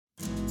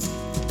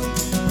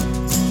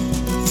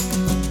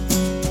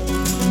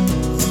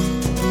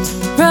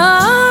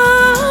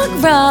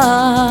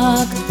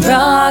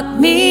rock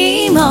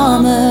me,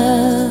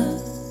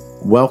 mama.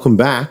 Welcome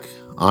back.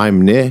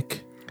 I'm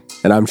Nick.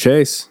 And I'm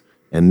Chase.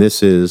 And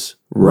this is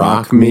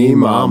Rock Me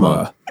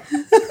Mama.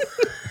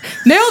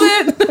 Nailed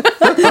it.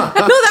 No,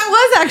 that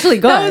was actually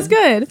good. That was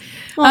good.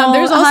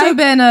 There's also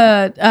been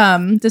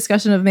a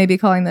discussion of maybe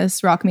calling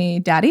this Rock Me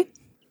Daddy.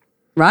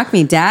 Rock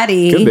Me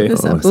Daddy. Could be.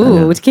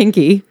 Ooh, it's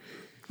kinky.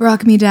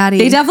 Rock Me Daddy.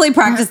 They definitely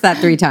practiced that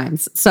 3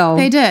 times. So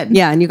They did.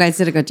 Yeah, and you guys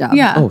did a good job.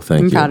 Yeah. Oh,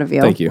 thank you. I'm proud of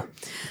you. Thank you.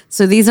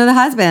 So these are the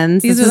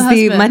husbands. These this are is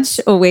the the husbands.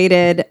 much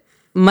awaited,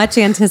 much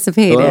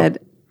anticipated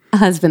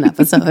husband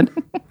episode.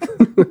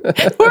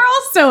 We're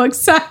all so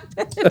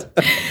excited.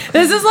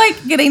 This is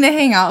like getting to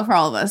hang out for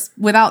all of us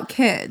without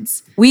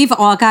kids. We've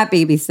all got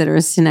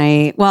babysitters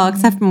tonight. Well,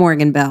 except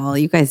Morgan Bell.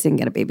 You guys didn't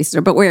get a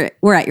babysitter, but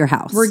we're at your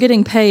house. We're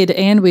getting paid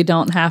and we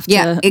don't have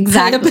to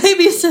exactly. pay a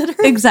babysitter.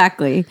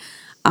 Exactly.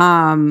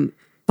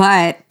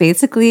 But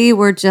basically,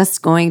 we're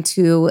just going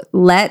to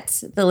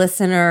let the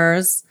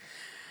listeners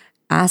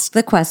ask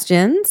the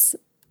questions.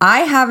 I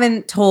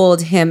haven't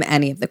told him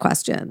any of the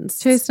questions.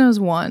 Chase knows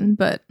one,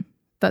 but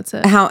that's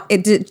it.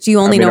 Do you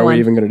only know are one? we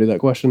even going to do that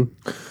question?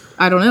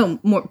 I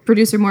don't know.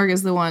 Producer Morg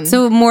is the one.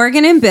 So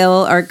Morgan and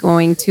Bill are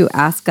going to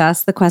ask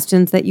us the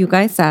questions that you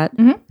guys set.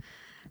 Mm-hmm.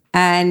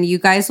 And you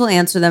guys will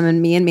answer them,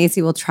 and me and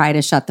Macy will try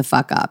to shut the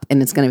fuck up,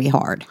 and it's going to be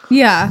hard.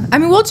 yeah. I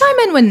mean, we'll chime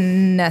in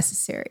when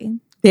necessary.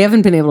 They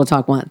haven't been able to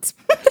talk once.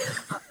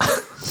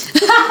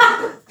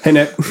 Hey,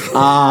 Nick.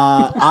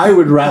 I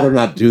would rather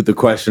not do the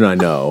question I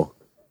know.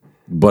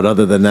 But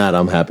other than that,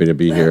 I'm happy to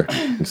be here.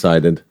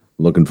 Excited.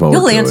 Looking forward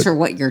You'll to answer it.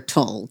 what you're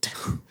told.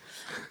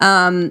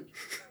 No,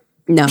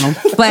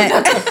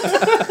 but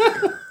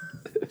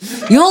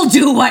you'll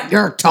do what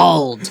you're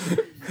told.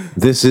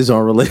 This is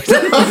our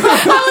relationship.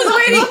 I was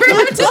waiting for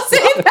him to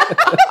say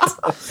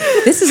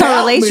that. This is our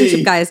Help relationship,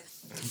 me. guys.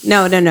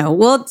 No.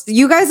 Well,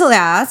 you guys will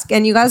ask,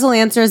 and you guys will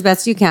answer as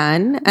best you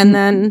can, and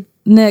then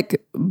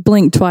Nick,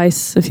 blink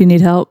twice if you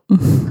need help. all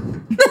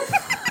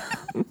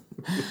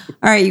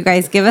right, you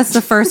guys, give us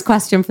the first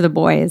question for the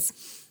boys.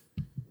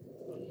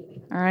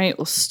 All right,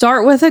 we'll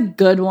start with a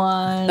good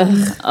one.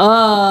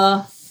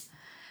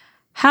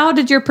 How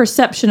did your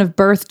perception of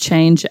birth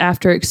change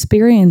after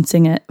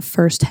experiencing it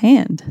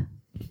firsthand?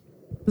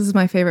 This is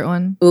my favorite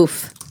one.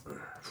 Oof.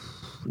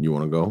 You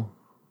want to go?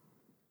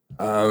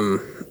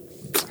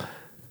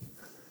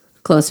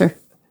 Closer.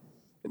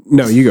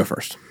 No, you go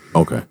first.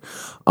 Okay.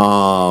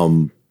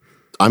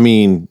 I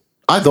mean,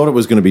 I thought it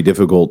was going to be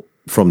difficult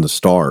from the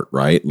start,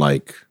 right?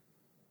 Like,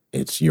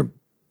 you're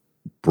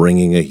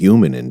bringing a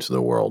human into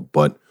the world,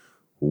 but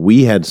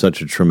we had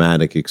such a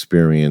traumatic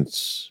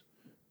experience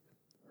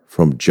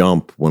from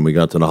jump when we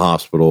got to the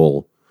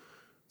hospital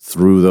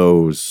through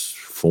those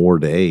 4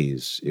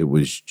 days. It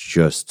was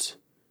just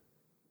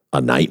a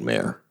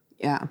nightmare.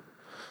 Yeah.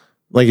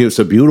 Like, it was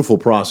a beautiful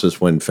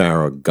process when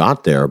Farrah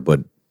got there,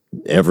 but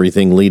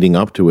everything leading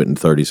up to it in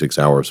 36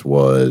 hours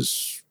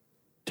was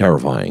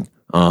terrifying.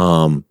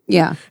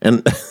 Yeah.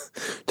 And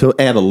to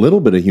add a little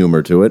bit of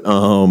humor to it,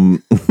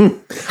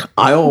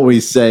 I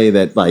always say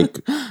that, like,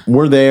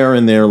 we're there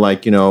and they're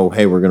like, you know,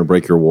 hey, we're going to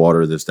break your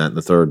water, this, that, and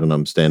the third. And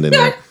I'm standing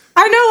there.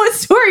 I know what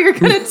story you're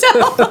going to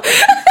tell.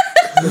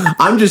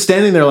 I'm just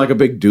standing there like a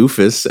big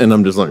doofus. And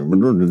I'm just like,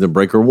 the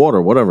break her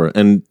water, whatever.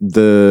 And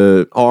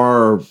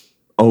our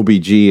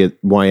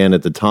OBGYN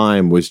at the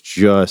time was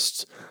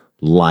just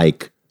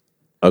like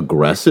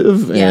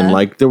aggressive. Yeah. And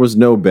like there was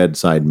no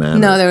bedside manner.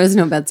 No, there was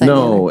no bedside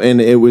No, manner.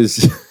 and it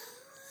was,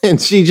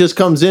 and she just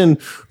comes in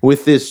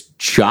with this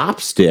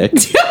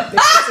chopstick.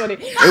 I knew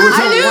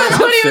that's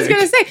what he was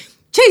going to say.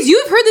 Chase,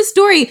 you've heard this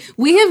story.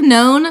 We have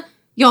known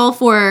y'all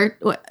for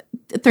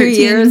 13 3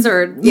 years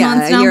or months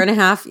now? a year and a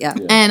half. Yeah.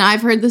 And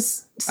I've heard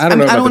this. I don't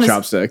know about the wanna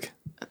chopstick.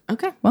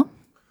 Okay, well,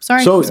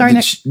 sorry. So sorry,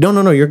 Nick.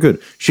 no, you're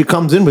good. She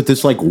comes in with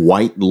this like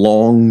white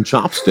long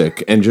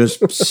chopstick and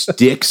just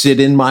sticks it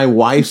in my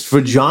wife's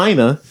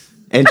vagina,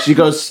 and she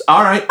goes,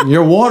 "All right,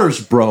 your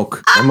water's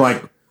broke." I'm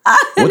like,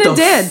 "What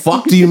the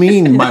fuck do you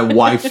mean my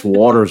wife's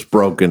water's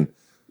broken?"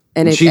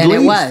 And it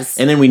leaves. was.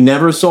 And then we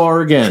never saw her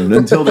again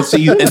until the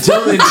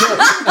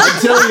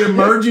until the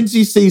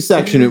emergency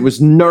C-section. It was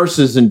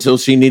nurses until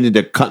she needed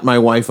to cut my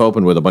wife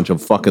open with a bunch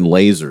of fucking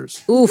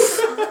lasers. Oof.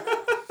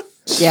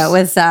 Yeah, it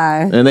was.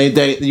 And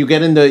you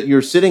get into,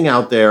 you're sitting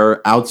out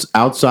there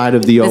outside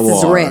of the OR.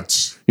 This is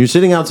rich. You're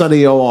sitting outside of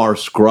the OR,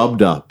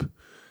 scrubbed up,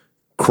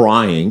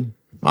 crying.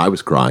 I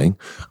was crying.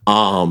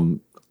 And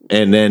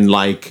then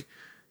like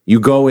you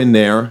go in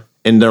there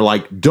and they're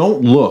like,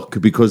 don't look,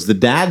 because the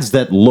dads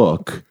that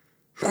look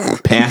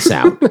pass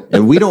out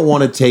and we don't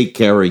want to take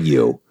care of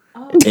you.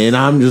 And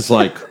I'm just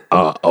like,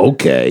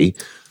 okay.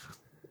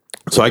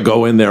 So I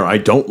go in there. I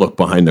don't look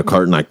behind the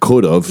curtain. I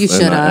could have. You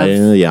should have.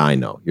 Yeah, I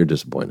know. You're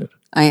disappointed.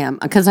 I am,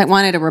 because I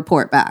wanted to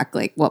report back,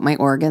 like what my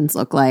organs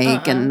look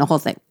like and the whole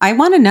thing. I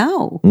want to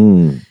know.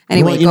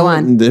 Anyway, Well, you go know what?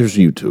 on. There's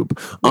YouTube.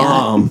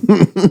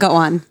 Yeah. Go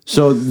on.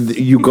 So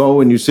you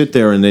go and you sit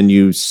there and then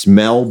you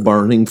smell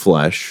burning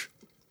flesh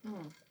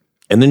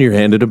and then you're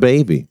handed a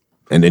baby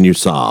and then you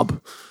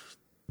sob.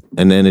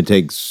 And then it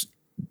takes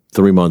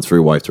 3 months for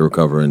your wife to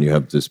recover and you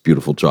have this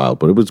beautiful child.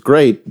 But it was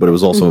great, but it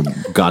was also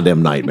a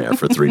goddamn nightmare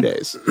for 3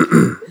 days.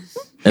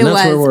 It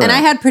was. And I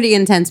had pretty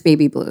intense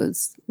baby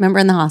blues. Remember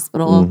in the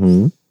hospital?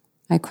 Mm-hmm.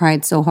 I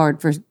cried so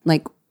hard for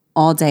like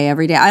all day,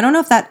 every day. I don't know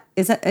if that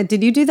is that.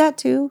 Did you do that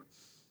too?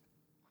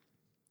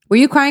 Were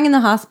you crying in the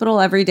hospital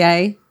every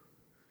day?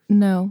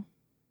 No.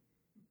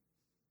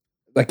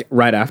 Like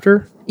right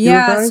after? you were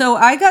Yeah. crying? So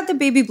I got the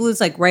baby blues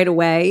like right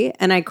away,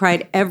 and I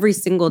cried every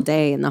single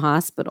day in the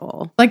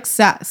hospital. Like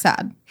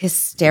sad.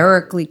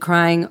 Hysterically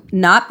crying,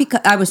 not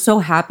because I was so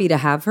happy to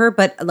have her,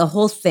 but the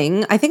whole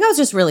thing, I think I was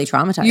just really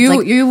traumatized.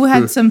 You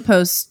had some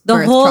post.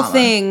 The whole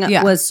thing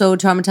was so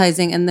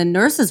traumatizing, and the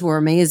nurses were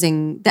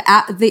amazing.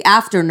 The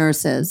after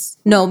nurses.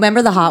 No,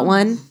 remember the hot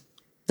one?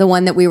 The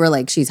one that we were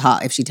like, she's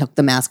hot. If she took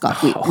the mask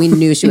off, we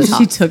knew she was hot.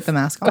 She took the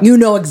mask off. You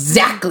know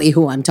exactly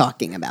who I'm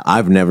talking about.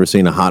 I've never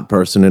seen a hot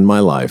person in my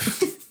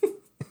life.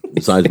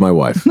 Besides my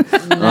wife.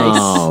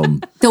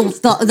 The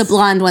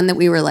blonde one that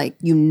we were like,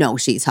 you know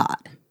she's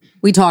hot.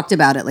 We talked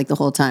about it like the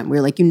whole time. We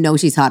were like, you know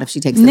she's hot if she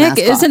takes the mask off.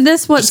 Nick, isn't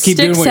this what Just keep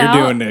sticks doing what out?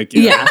 you're doing, Nick.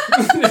 Yeah.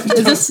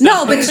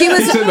 No, but she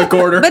was in the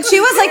corner. But she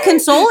was like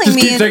consoling Just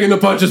me. keep taking the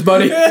punches,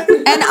 buddy. And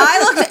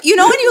I looked, you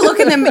know, when you look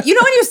in them, you know,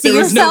 when you see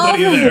There's yourself.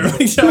 nobody there.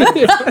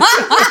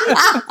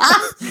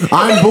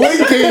 I'm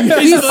blinking.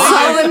 He's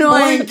so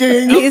annoying.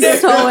 Blinking.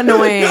 He's so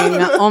annoying.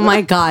 Oh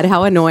my God,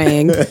 how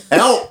annoying.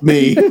 Help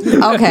me.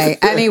 Okay,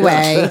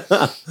 anyway.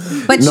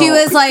 But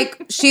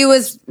she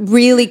was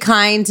really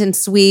kind and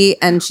sweet,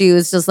 and she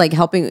was just like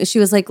helping. She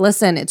was like,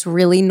 listen, it's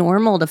really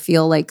normal to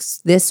feel like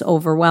this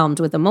overwhelmed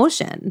with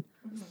emotion.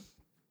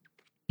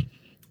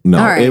 No,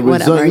 All right, it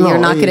was whatever. You're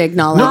not going to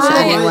acknowledge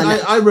anyone.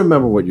 I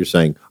remember what you're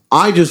saying.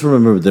 I just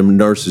remember the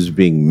nurses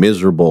being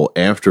miserable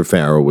after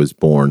Farrah was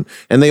born.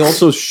 And they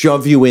also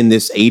shove you in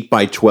this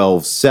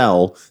 8x12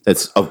 cell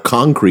that's of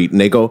concrete. And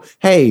they go,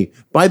 hey,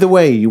 by the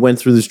way, you went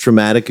through this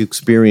traumatic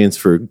experience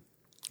for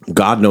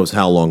God knows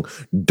how long.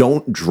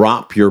 Don't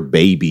drop your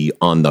baby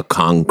on the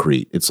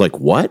concrete. It's like,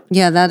 what?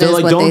 Yeah, that They're is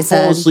like, what don't they fall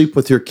said. asleep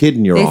with your kid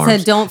in your They arms.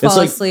 said, don't It's fall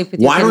like, asleep with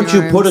your why kid in don't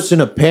your you put arms? us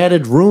in a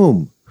padded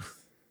room?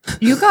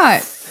 You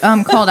got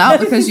called out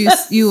because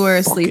you were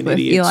asleep Fucking with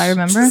idiots. Eli,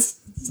 remember?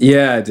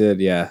 Yeah, I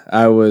did. Yeah.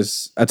 I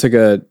took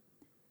a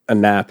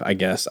nap, I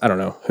guess. I don't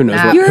know. Who knows?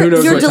 Nap. Who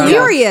knows You're what time-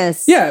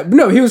 delirious. Yeah.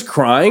 No, he was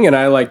crying, and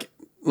I like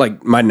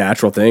my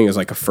natural thing as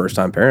like a first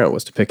time parent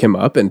was to pick him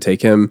up and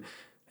take him,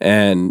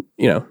 and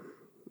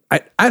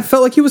I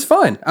felt like he was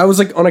fine. I was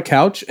like on a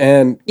couch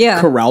and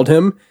corralled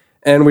him,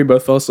 and we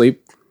both fell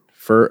asleep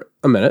for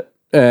a minute.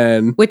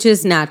 And Which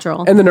is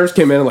natural. the nurse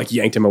came in and like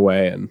yanked him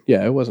away, and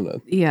yeah, it wasn't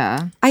a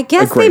Yeah. I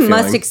guess great they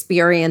must feeling.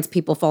 experience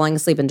people falling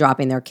asleep and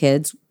dropping their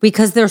kids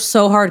because they're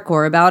so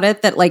hardcore about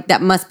it that like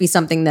that must be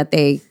something that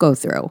they go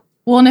through.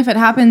 Well, and if it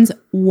happens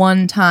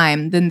one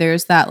time, then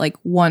there's that like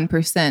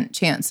 1%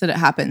 chance that it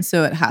happens.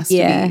 So it has to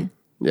be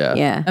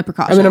yeah. a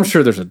precaution. I mean, I'm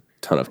sure there's a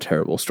ton of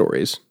terrible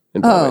stories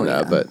involving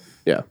that, but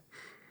yeah,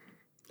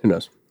 who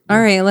knows? All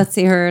right, let's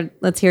hear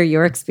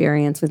your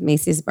experience with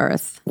Macy's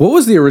birth. What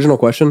was the original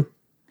question?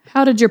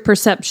 How did your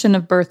perception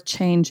of birth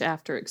change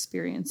after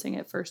experiencing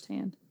it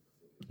firsthand?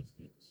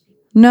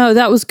 No,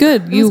 that was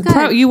good. You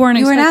good. you weren't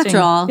You were expecting.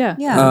 natural.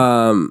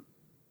 Yeah.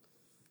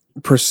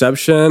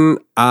 Perception,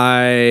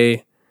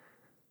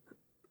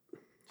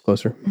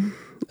 closer.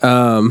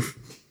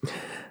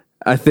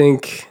 I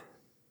think,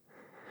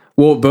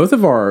 well,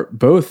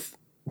 both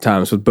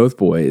times with both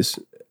boys,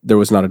 there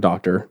was not a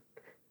doctor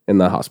in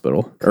the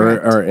hospital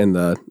or in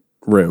the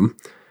room.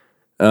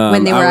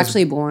 When they were I was-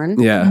 actually born.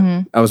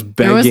 Yeah. I was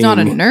begging. there was not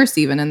a nurse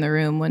even in the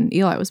room when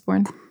Eli was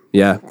born.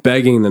 Yeah,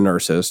 begging the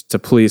nurses to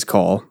please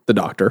call the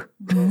doctor,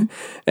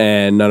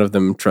 and none of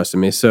them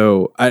trusted me.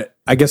 So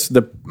I guess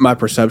my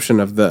perception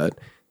of the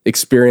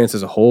experience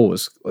as a whole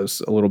was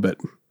a little bit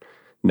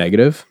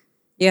negative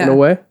in a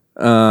way.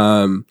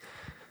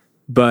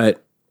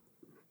 But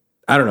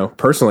I don't know.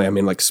 Personally, I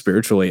mean, like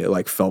spiritually, it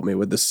like felt me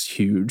with this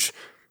huge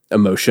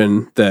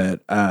emotion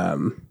that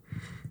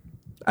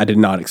I did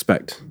not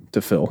expect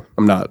to feel.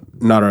 I'm not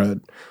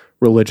a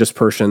religious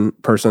person.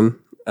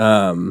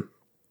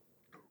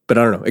 But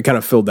I don't know. It kind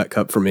of filled that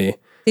cup for me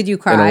Did you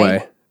cry? in a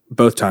way.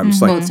 Both times,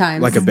 Both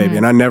times. like a baby.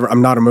 And I'm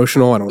not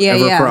emotional. I don't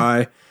ever Yeah.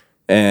 cry.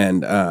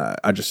 And I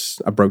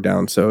broke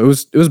down. So it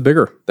was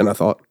bigger than I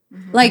thought.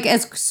 Like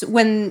as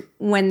when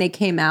they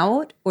came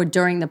out or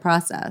during the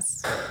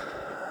process?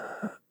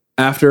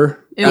 After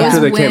was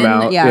they came when-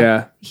 out,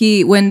 yeah.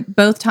 When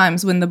both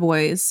times when the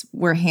boys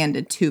were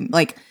handed to,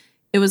 like,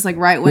 it was like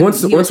right when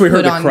Once he was we heard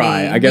put the on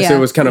cry, me. I guess it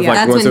was kind of like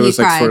That's once it when he was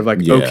like cried. sort of like,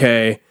 Yeah.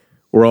 okay,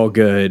 we're all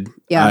good.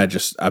 Yeah.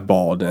 I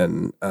bawled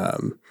and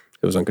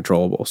it was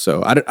uncontrollable.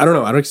 So I don't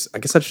know. I guess I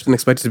just didn't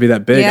expect it to be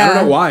that big. I Yeah.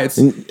 don't know why.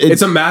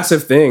 It's a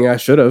massive thing. I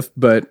should have,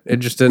 but it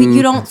just didn't.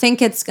 You don't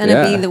think it's going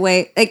to be Yeah. the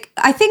way, like,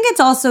 I think it's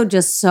also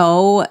just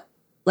so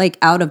like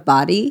out of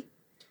body.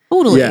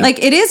 Totally. Yeah.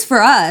 Like it is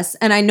for us.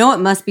 And I know it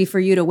must be for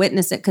you to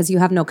witness it because you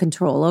have no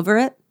control over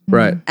it.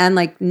 Right. And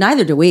like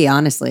neither do we,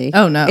 honestly.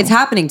 Oh, no. It's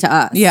happening to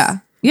us. Yeah.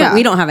 But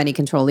we don't have any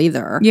control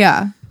either.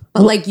 Yeah.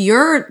 But like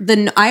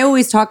I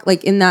always talk,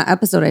 like in that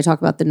episode, I talk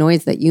about the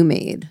noise that you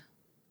made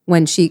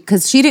when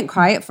because she didn't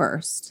cry at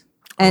first.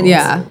 And we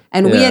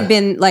had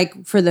been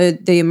like, for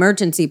the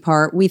emergency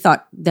part, we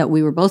thought that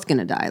we were both going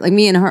to die. Like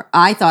me and her,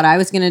 I thought I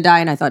was going to die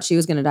and I thought she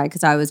was going to die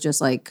because I was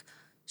just like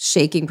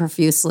shaking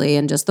profusely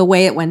and just the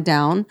way it went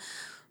down.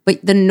 But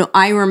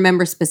I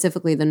remember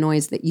specifically the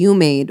noise that you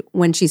made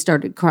when she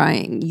started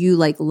crying. You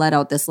like let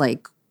out this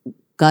like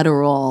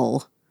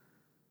guttural.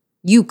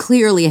 You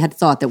clearly had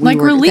thought that we like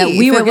were relief. That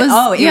we were.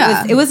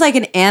 It was like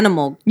an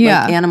animal,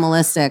 like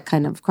animalistic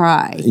kind of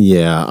cry.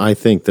 Yeah, I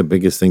think the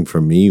biggest thing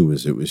for me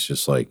was it was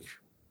just like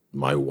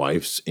my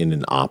wife's in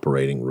an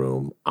operating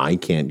room. I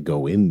can't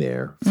go in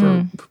there.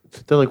 They're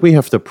like, we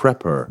have to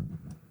prep her,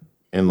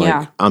 and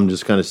like I'm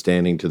just kind of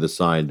standing to the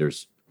side.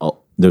 There's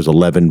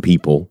 11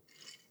 people,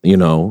 in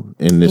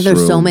this room.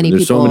 There's so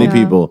many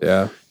people.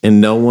 Yeah, and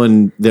no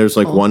one. There's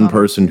like one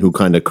person who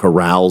kind of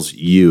corrals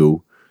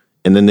you,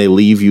 and then they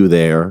leave you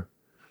there.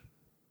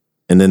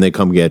 And then they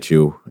come get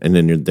you, and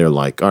then they're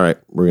like, all right,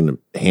 we're going to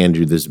hand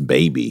you this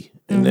baby.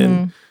 And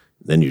then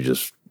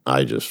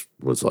I just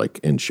was like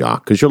in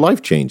shock because your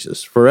life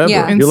changes forever.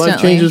 Yeah, your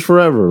life changes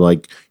forever.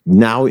 Like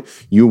now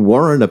you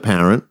weren't a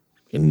parent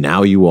and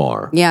now you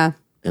are. Yeah.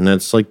 And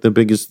that's like the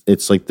biggest,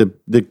 it's like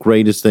the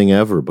greatest thing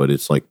ever, but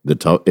it's like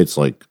it's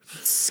like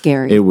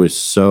scary. It was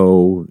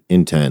so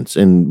intense.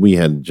 And we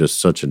had just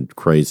such a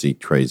crazy,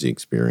 crazy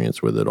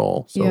experience with it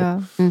all.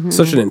 So.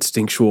 Such an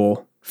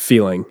instinctual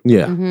feeling.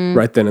 Yeah.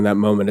 Right then in that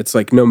moment. It's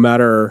like no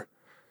matter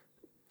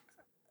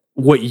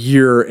what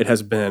year it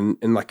has been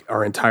in like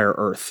our entire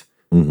earth,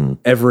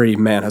 every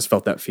man has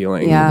felt that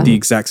feeling the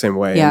exact same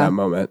way in that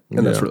moment.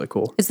 And that's really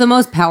cool. It's the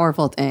most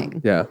powerful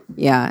thing. Yeah.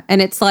 Yeah.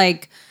 And it's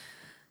like,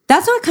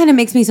 that's what kind of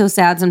makes me so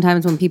sad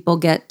sometimes when people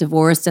get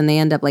divorced and they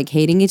end up like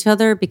hating each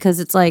other, because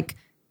it's like,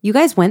 you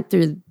guys went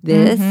through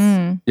this.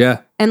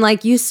 Yeah. And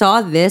like you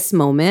saw this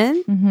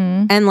moment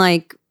and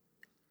like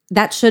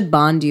that should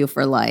bond you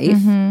for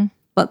life.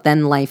 But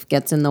then life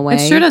gets in the way.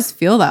 It sure does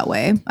feel that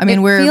way. I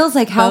mean, we're feels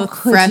like how both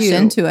fresh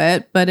into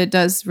it, but it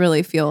does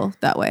really feel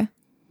that way.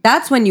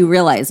 That's when you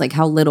realize like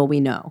how little we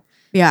know.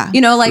 Yeah.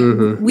 Like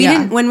we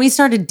didn't, when we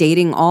started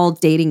dating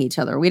each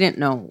other, we didn't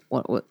know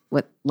what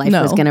life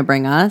was going to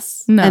bring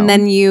us. No. And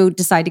then you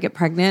decide to get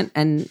pregnant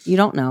and you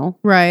don't know.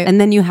 Right. And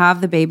then you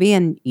have the baby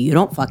and you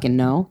don't fucking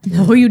know.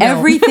 No, you don't.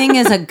 Everything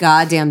is a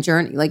goddamn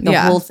journey. Like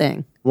the whole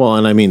thing. Well,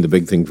 and I mean, the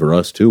big thing for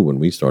us too, when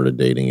we started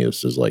dating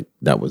is like,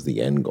 that was the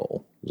end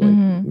goal.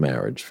 Like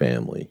marriage,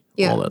 family,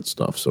 all that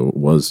stuff. So it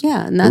was,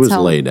 and that's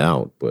how laid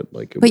out, but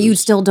like, but you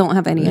still don't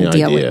have any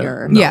idea what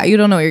you're. Yeah, you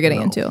don't know what you're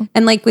getting into.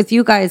 And like with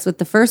you guys, with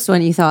the first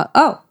one, you thought,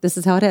 oh, this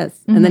is how it is,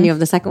 and then you have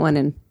the second one,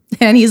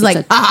 and he's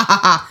like,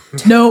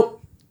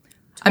 nope,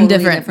 I'm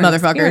different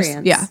motherfuckers.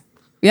 Experience.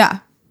 Yeah,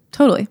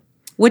 totally.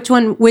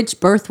 Which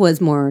birth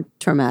was more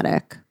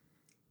traumatic?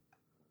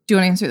 Do you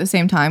want to answer at the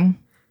same time?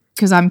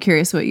 Because I'm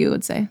curious what you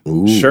would say.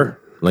 Ooh, sure.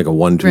 Like a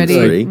 1, 2,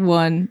 Ready? 3.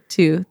 1,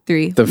 2,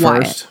 3. The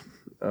Wyatt. first.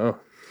 Oh,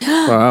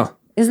 wow.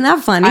 Isn't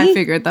that funny? I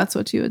figured that's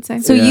what you would say.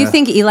 So you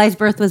think Eli's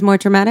birth was more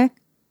traumatic,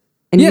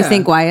 and you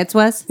think Wyatt's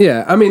was?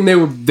 Yeah, I mean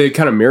they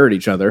kind of mirrored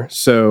each other.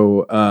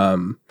 So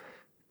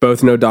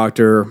both no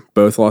doctor,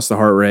 both lost the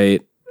heart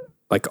rate,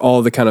 like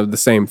all the kind of the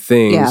same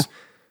things. Yeah.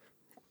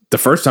 The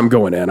first time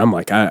going in, I'm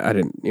like, I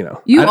didn't, You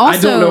I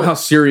also- don't know how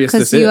serious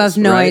this is. Because you have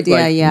no right? idea.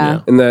 Like,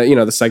 Yeah. And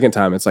the second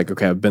time, it's like,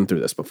 okay, I've been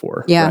through this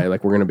before. Yeah. Right?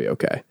 Like we're gonna be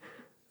okay.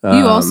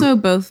 You also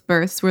both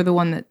births were the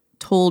one that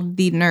told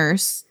the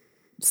nurse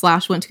 /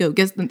 went to go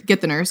get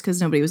the nurse because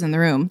nobody was in the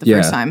room the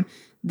first time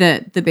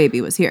that the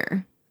baby was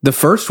here. The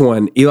first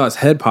one, Eli's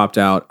head popped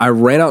out. I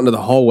ran out into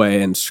the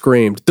hallway and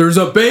screamed, "There's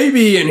a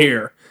baby in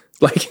here!"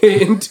 Like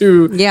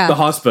into the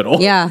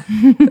hospital. Yeah.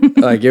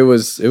 Like it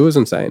was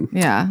insane.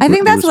 Yeah. I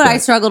think that's what I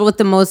struggled with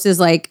the most is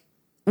like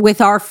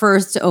with our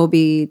first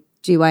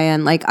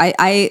OB/GYN, like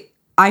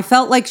I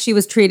felt like she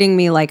was treating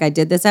me like I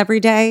did this every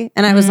day.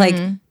 And I was like,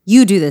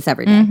 you do this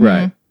every day.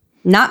 Right.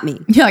 Not me.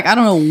 You're like, I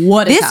don't know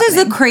what is This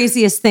is the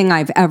craziest thing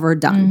I've ever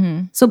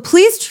done. So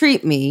please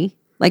treat me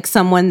like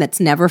someone that's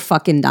never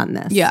fucking done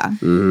this. Yeah.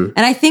 And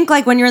I think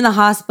like when you're in the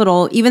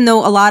hospital, even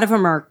though a lot of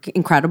them are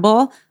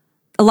incredible,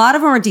 a lot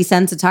of them are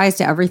desensitized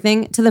to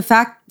everything, to the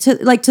fact, to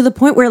the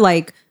point where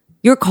like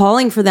you're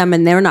calling for them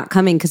and they're not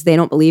coming because they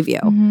don't believe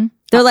you.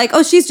 They're like,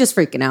 oh, she's just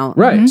freaking out.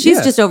 Right.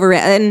 She's just over it.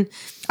 And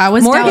I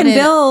was Morgan doubted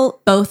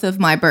Bill, both of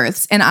my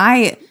births, and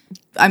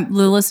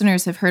the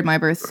listeners have heard my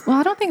births. Well,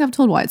 I don't think I've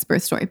told Wyatt's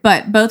birth story,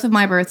 but both of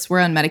my births were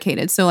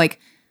unmedicated. So like,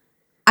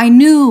 I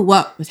knew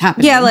what was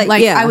happening. Yeah,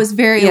 I was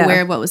very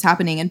aware of what was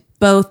happening, and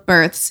both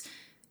births,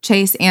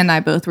 Chase and I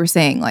both were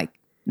saying like,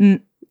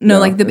 no,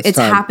 like it's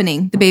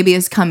happening. The baby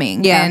is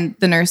coming. Yeah. And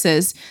the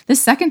nurses, the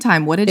second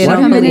time, what did she Why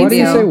come in and did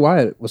you do? say why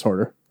it was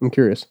harder? I'm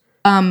curious.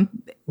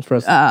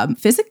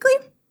 Physically?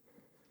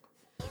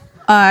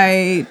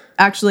 I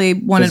actually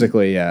wanted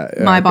Physically,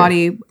 my okay.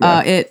 body.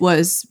 Yeah.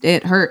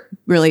 It hurt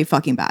really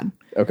fucking bad.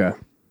 Okay.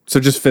 So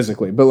just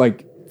physically, but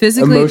like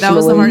Physically, that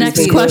was the emotionally, hardest.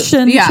 Next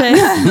question. Yeah. Chase.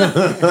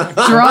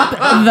 Drop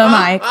the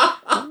mic.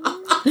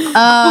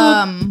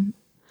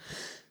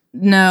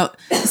 No.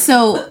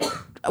 So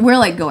we're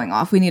like going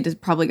off. We need to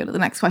probably go to the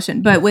next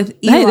question. But with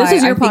Eli, Hey, this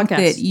is your I think podcast.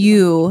 that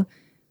you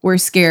were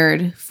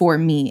scared for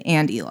me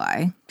and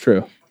Eli.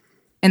 True.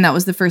 And that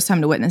was the first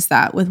time to witness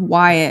that. With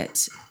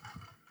Wyatt,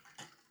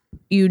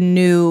 you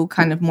knew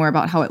kind of more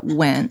about how it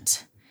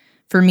went.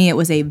 For me, it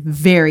was a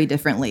very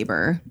different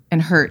labor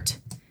and hurt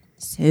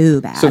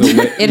so bad.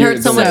 It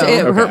hurt so much.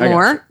 It hurt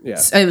more. Yeah.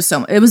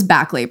 It was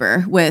back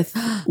labor with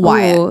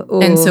Wyatt.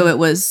 Ooh. And so it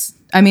was,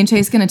 I mean,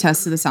 Chase can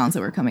attest to the sounds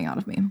that were coming out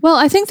of me. Well,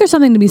 I think there's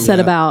something to be said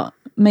about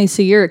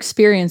Macy. You're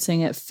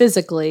experiencing it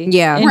physically in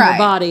your Right.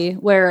 body,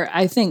 where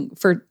I think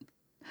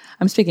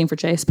I'm speaking for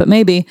Chase, but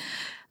maybe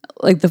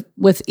like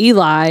with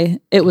Eli,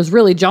 it was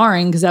really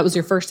jarring because that was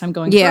your first time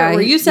going through it.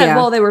 Where you said,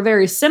 well, they were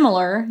very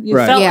similar. You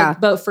felt like,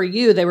 but for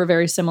you, they were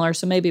very similar.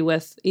 So maybe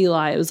with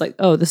Eli, it was like,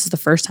 oh, this is the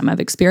first time I've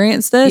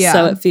experienced this.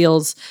 So it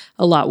feels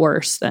a lot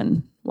worse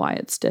than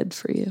Wyatt's did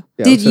for you.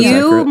 Yeah, Did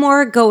you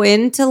more go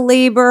into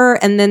labor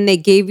and then they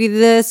gave you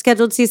the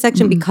scheduled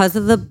C-section because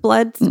of the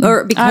blood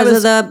or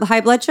because of the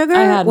high blood sugar?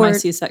 I had my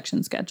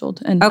C-section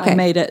scheduled and I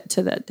made it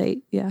to that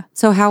date. Yeah.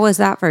 So how was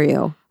that for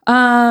you?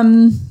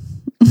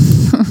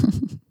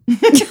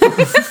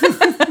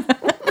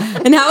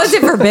 And how is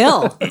it for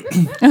Bill?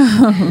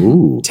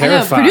 Ooh.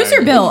 Terrifying.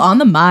 Producer Bill on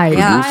the mic.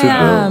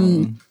 I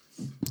mean,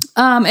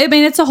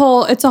 it's a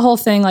whole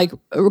thing. Like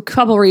a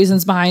couple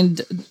reasons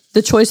behind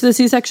the choice of the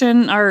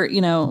C-section are,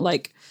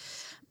 like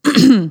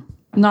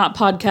not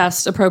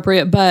podcast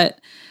appropriate, but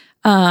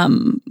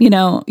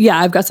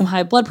I've got some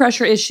high blood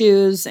pressure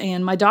issues,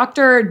 and my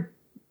doctor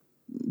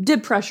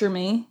did pressure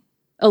me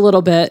a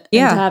little bit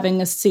into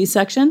having a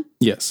C-section.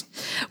 Yes.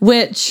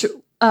 Which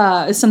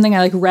is something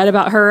I read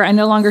about her. I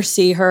no longer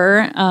see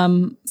her.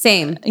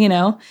 Same.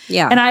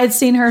 Yeah. And I had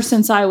seen her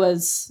since I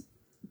was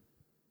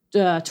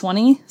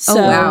 20.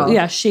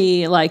 So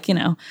she I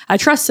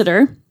trusted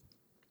her.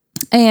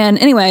 And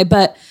anyway,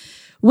 but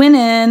went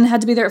in,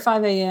 had to be there at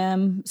 5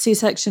 a.m.,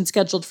 C-section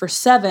scheduled for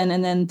 7.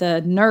 And then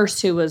the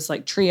nurse who was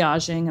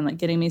triaging and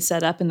getting me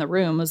set up in the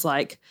room was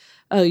like,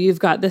 oh, you've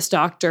got this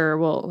doctor.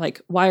 Well,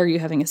 why are you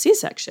having a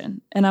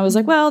C-section? And I was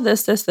like, well,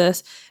 this.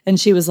 And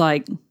she was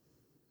like,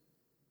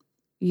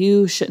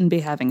 you shouldn't be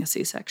having a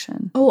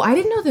C-section. Oh, I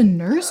didn't know the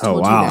nurse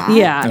told you that.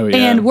 Yeah. Oh,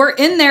 yeah. And we're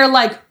in there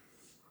ready to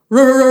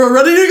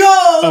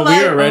go. Oh,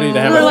 we were ready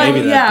to have a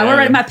baby that day. We're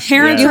ready. My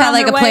parents You are had on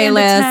their a way into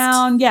playlist.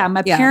 town. Yeah,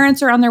 my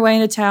parents are on their way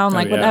into town.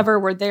 yeah. Whatever,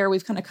 we're there.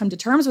 We've kind of come to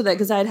terms with it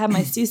because I had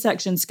my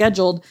C-section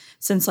scheduled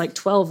since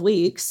 12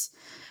 weeks.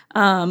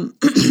 And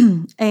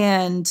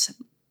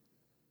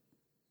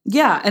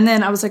and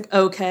then I was like,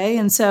 okay.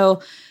 And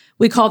so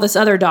we call this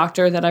other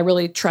doctor that I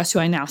really trust, who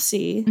I now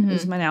see,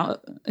 is now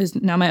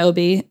my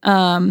OB.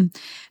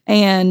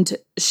 And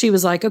she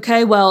was like,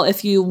 okay, well,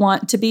 if you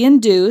want to be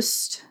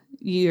induced,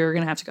 you're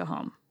going to have to go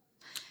home.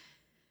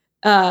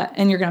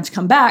 And you're going to have to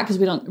come back because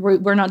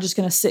we're not just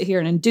going to sit here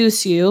and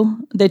induce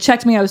you. They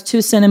checked me. I was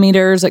 2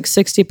 centimeters,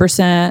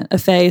 60%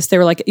 effaced. They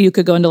were like, you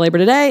could go into labor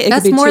today.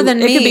 That's more than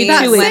me. It could be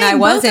 2 weeks. When I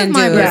was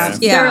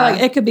induced. They were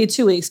like, it could be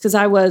 2 weeks because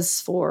I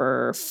was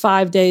for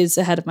 5 days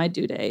ahead of my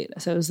due date.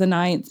 So it was the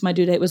 9th. My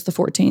due date was the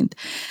 14th.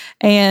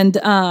 And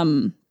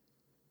I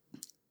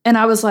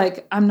was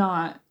like, I'm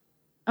not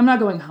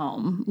going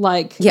home.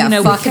 fuck we came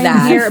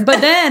that. here.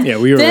 But then,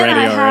 we were ready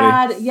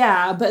already.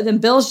 but then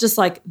Bill's just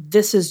like,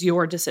 this is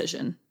your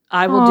decision.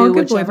 I will do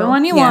good boy, whichever Bill.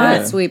 one you Yeah, want.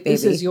 that's sweet, baby.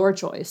 This is your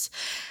choice.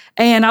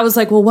 And I was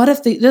like, well, what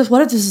if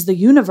this is the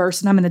universe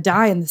and I'm going to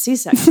die in the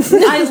C-section?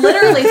 I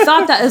literally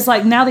thought that is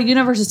now the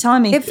universe is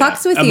telling me. It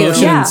fucks with you.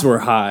 Emotions were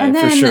high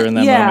for sure in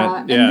that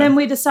moment. Yeah. And then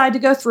we decide to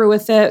go through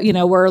with it.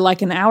 We're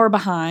an hour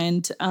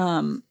behind.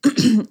 And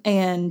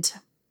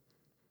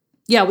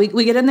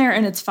we get in there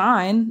and it's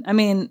fine. I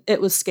mean,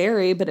 it was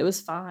scary, but it was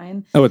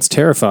fine. Oh, it's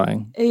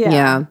terrifying.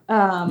 Yeah.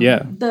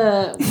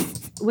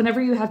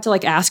 Whenever you have to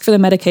ask for the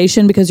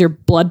medication because your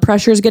blood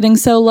pressure is getting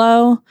so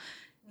low.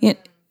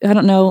 I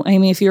don't know,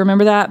 Amie, if you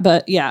remember that,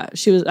 but I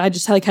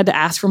just had to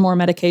ask for more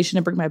medication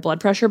to bring my blood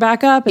pressure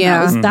back up.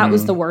 And that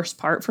was the worst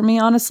part for me,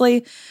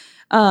 honestly.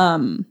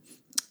 And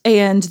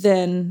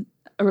then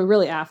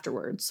really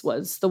afterwards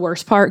was the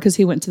worst part because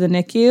he went to the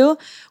NICU,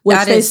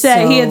 which they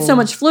say he had so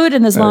much fluid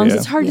in his lungs.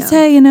 It's hard to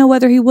say,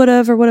 whether he would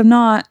have or would have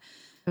not.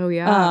 Oh,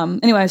 yeah.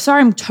 Anyway,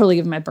 sorry, I'm totally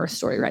giving my birth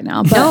story right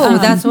now. But, No,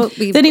 that's what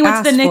we then he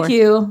went to the asked for.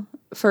 NICU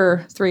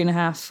for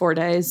 3.5, 4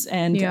 days.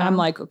 And I'm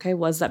like, okay,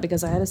 was that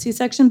because I had a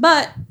C-section?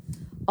 But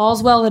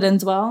all's well that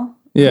ends well.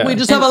 Yeah. We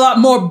just have a lot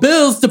more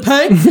bills to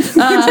pay.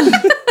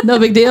 No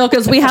big deal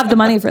because we have the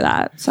money for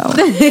that. So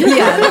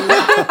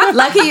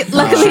Luckily,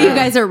 you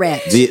guys are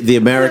rich. The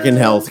American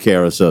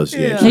Healthcare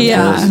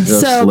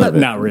Association. But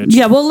not rich.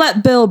 Yeah, we'll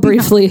let Bill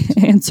briefly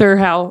answer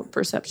how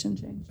perception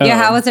changed.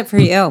 How was it for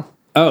you?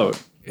 Oh,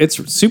 it's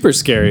super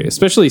scary,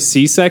 especially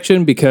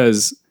C-section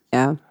because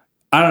Yeah.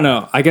 I don't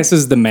know. I guess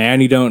as the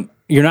man,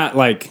 you're not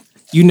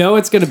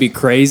it's going to be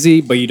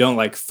crazy, but you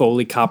don't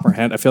fully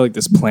comprehend. I feel like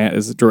this plant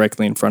is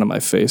directly in front of my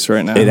face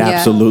right now. It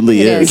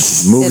absolutely it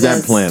is. is. Move It that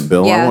is. plant,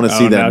 Bill. Yeah. I want to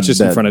see that. Now it's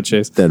just in front of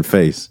Chase. That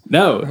face.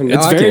 No, Now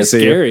it's I very can't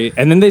see scary.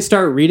 And then they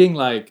start reading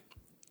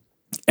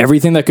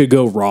everything that could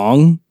go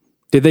wrong.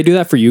 Did they do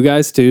that for you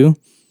guys too?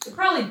 They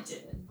probably did.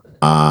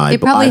 They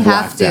probably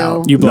have to.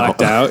 Out. You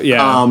blacked out?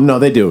 Yeah. No,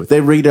 they do.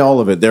 They read all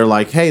of it. They're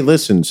like, hey,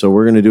 listen, so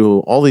we're going to do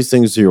all these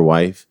things to your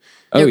wife.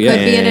 There could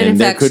be an infection.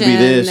 There could be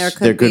this.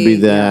 There could be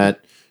that.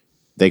 Yeah.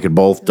 They could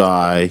both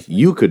die.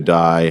 You could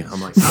die.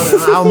 I'm like,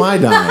 how am I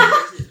dying?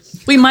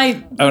 We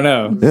might. Oh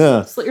no.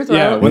 Yeah. Slit your throat.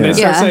 Yeah. When they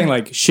start saying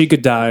like she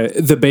could die,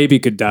 the baby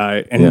could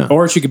die, and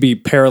or she could be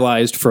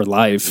paralyzed for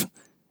life.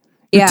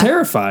 You're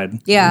terrified.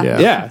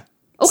 Yeah.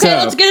 Okay,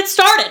 let's get it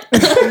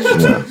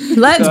started.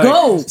 Let's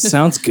go.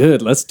 Sounds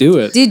good. Let's do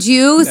it. Did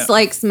you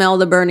like smell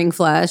the burning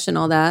flesh and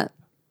all that?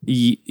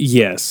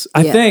 Yes.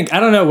 I think, I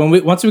don't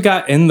know, once we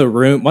got in the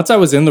room, once I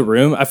was in the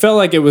room, I felt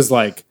like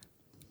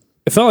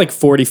it felt like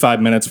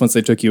 45 minutes once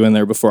they took you in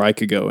there before I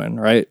could go in,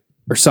 right?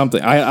 Or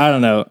something. I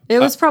don't know. It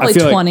was probably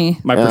 20.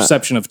 Like my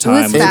perception of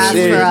time was fast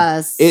for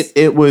us.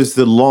 It was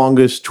the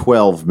longest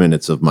 12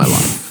 minutes of my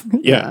life.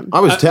 Yeah. I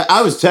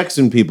was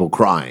texting people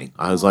crying.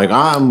 I was like,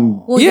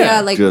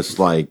 just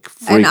like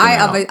freaking and I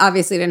out.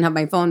 obviously didn't have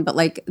my phone, but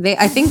like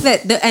I think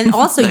that and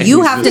also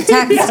you have to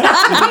text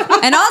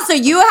and also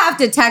you have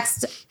to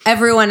text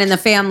everyone in the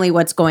family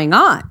what's going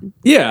on.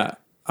 Yeah.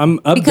 I'm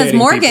updating because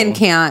Morgan people.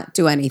 can't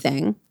do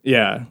anything.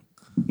 Yeah.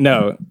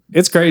 No,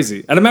 it's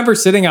crazy. I remember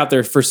sitting out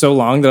there for so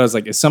long that I was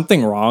like, is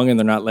something wrong? And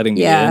they're not letting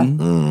me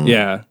in.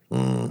 Yeah.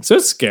 So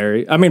it's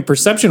scary. I mean,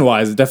 perception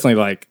wise, it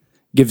definitely like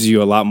gives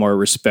you a lot more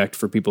respect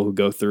for people who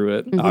go through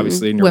it,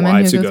 obviously, and your Women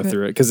wives who who go go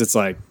through it. Cause it's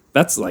like,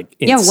 that's like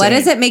insane. Yeah, what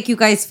does it make you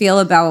guys feel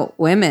about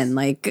women?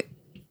 Like,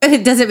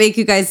 does it make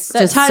you guys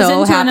just ties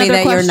so into happy another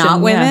that you're not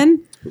question,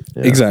 women?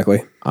 Yeah. Exactly.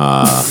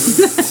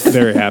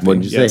 Very happy.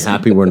 What did you say?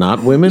 Happy we're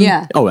not women?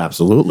 Yeah. Oh,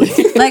 absolutely.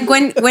 Like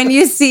when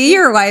you see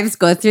your wives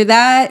go through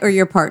that or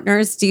your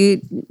partners,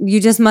 you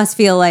just must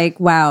feel like,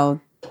 wow.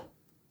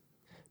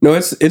 No,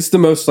 it's the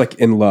most like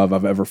in love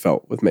I've ever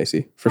felt with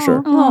Macy, for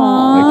sure.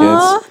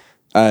 Aww.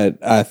 Like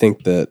I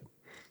think that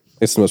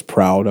it's the most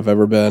proud I've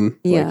ever been.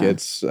 Yeah. Like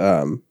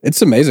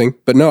it's amazing.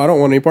 But no, I don't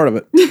want any part of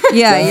it.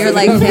 Yeah, you're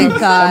like, thank I'm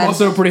God.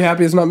 also pretty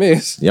happy it's not me.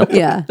 Yep.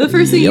 Yeah. The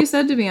first thing you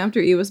said to me after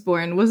E was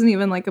born wasn't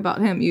even like about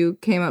him. You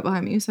came up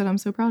behind me. You said, "I'm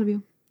so proud of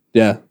you."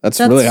 Yeah, that's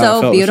That's really how so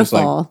I felt. beautiful. It's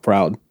just like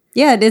proud.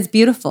 Yeah, it is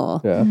beautiful.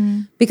 Yeah.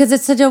 Because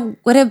it's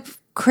what a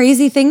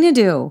crazy thing to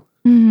do.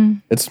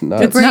 It's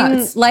nuts. To bring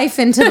nuts. life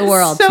into the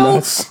world.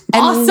 Nuts.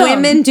 And awesome.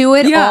 women do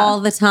it Yeah. all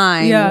the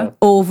time. Yeah.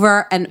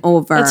 Over and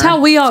over. That's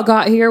how we all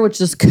got here, which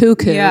is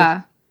cuckoo.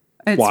 Yeah.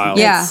 It's, Wild.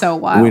 It's so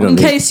wild. We don't In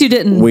need- case you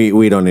didn't.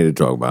 We don't need to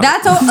talk about it.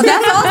 That's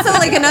also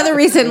like another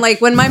reason.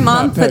 Like when my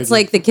mom puts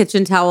like the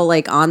kitchen towel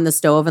like on the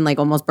stove and like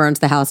almost burns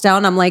the house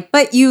down, I'm like,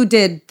 but you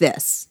did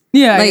this.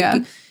 Yeah, Like yeah.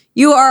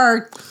 you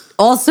are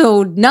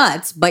also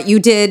nuts, but you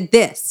did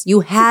this. You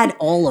had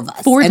all of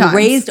us 4 and times.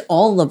 raised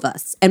all of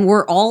us, and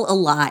we're all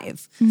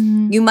alive.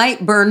 You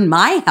might burn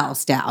my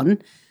house down,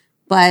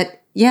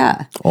 but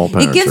yeah, All it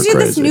parents gives are you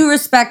this crazy. new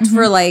respect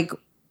for like.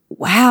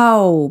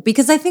 Wow.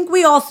 Because I think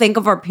we all think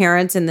of our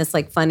parents in this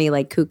like funny,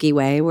 like kooky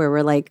way where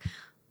we're like,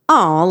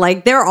 oh,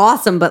 like they're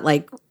awesome, but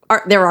like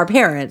they're our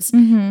parents.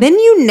 Then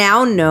you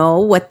now know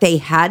what they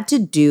had to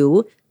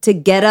do to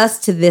get us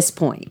to this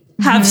point.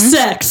 Have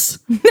sex.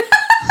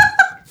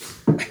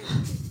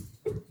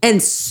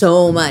 And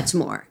so much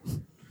more.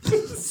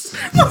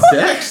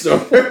 Sex?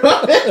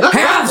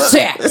 Have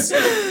sex.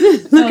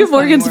 Look at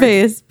Morgan's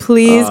face.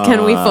 Please,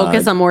 can we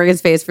focus on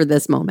Morgan's face for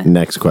this moment?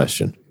 Next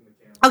question.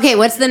 Okay,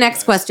 what's the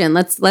next question?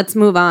 Let's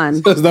move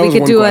on. That we was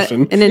could one do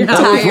question. an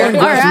entire. All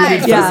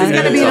right. Yeah. This is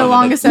going to be the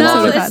longest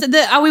No, episode.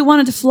 it's we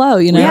wanted to flow,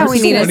 you know? Yeah,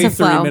 we needed to 23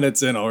 flow.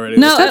 minutes in already.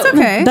 No, That's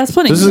okay. That's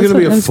funny. This is going to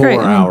be a That's great.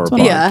 4-hour That's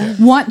funny.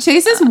 podcast.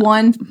 Chase's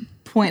one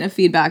point of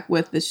feedback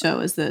with this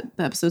show is that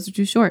the episodes are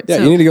too short. Yeah,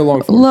 so you need to go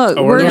long for it. Look,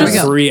 Oh, we're doing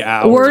just 3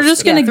 hours. we're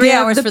just going to 3 give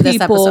hours the for this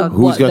people episode.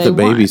 Who's what got the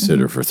they want.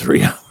 babysitter for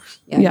 3 hours?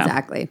 Yeah, Yeah.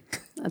 exactly.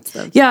 That's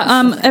the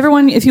Yeah,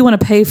 everyone, if you want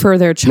to pay for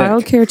their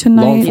childcare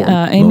tonight, Long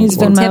form. Amy's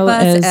Long form. tip Venmo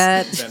us is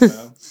at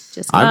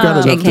just I've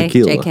got enough JK,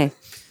 tequila. JK.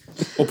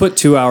 We'll put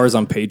 2 hours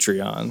on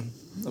Patreon.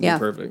 That'll Yeah. be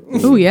perfect.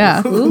 Oh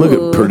yeah. Look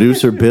at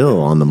producer Bill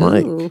on the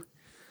mic. Ooh.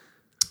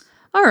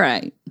 all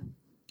right.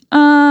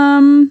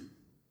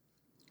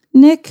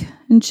 Nick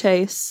and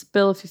Chase,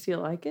 Bill, if you feel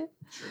like it.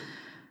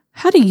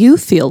 How do you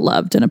feel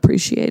loved and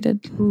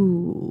appreciated?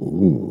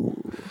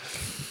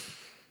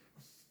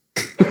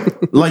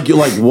 Like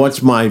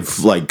what's my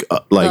like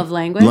Love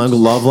language?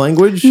 Love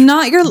language?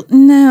 Not your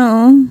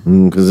no.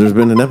 Because there's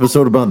been an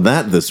episode about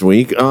that this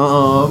week.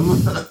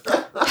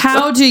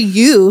 How do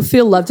you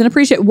feel loved and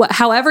appreciated?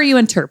 However you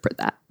interpret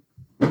that.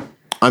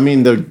 I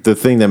mean, the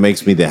thing that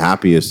makes me the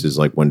happiest is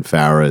like when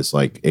Farrah is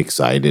like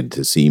excited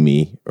to see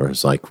me, or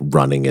is like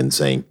running and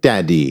saying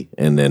 "Daddy,"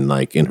 and then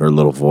like in her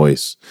little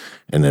voice,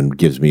 and then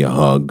gives me a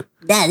hug.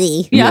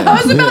 Daddy. Yeah, I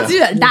was about to do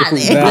that.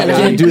 I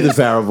can't do the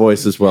Farrah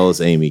voice as well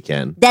as Amie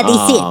can. Daddy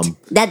sit.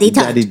 Daddy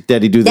talk.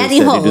 Daddy do this. Daddy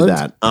Daddy hold. do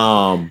that.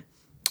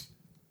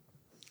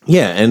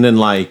 Yeah, and then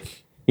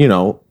like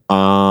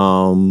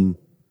I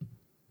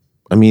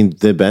mean,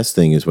 the best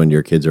thing is when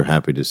your kids are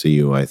happy to see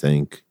you. I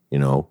think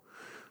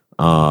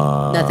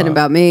Nothing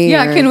about me.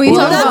 Yeah, can we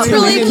talk about that's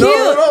really cute.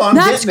 No,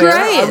 that's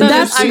great.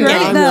 That's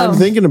great, though. I'm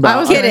thinking about. I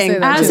was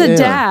kidding. As a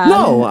dad.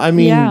 No, I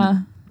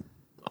mean,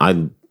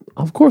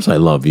 of course I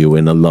love you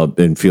and I love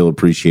and feel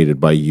appreciated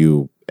by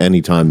you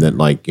anytime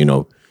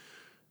that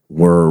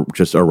we're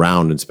just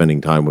around and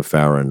spending time with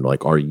Farrah and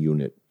like our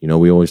unit.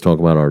 We always talk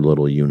about our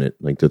little unit,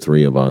 like the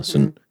three of us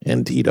and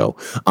Tito.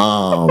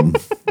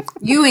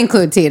 You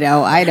include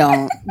Tito. I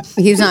don't.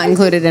 He's not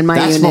included in my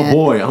That's unit. my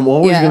boy. I'm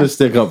always going to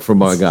stick up for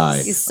my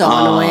guy. He's so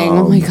annoying.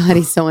 Oh my God,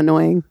 he's so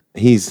annoying.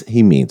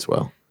 He means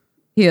well.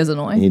 He is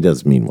annoying. He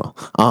does mean well.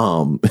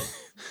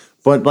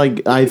 But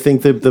like, I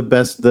think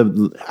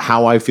that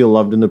how I feel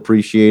loved and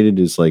appreciated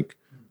is like,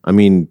 I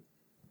mean,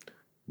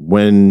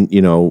 when,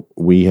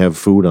 we have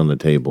food on the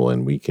table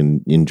and we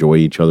can enjoy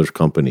each other's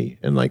company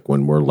and like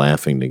when we're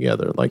laughing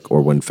together, like,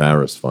 or when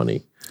Farrah's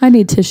funny. I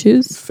need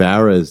tissues.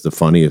 Farrah is the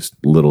funniest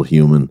little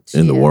human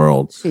in the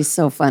world. She's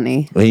so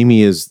funny.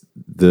 Amie is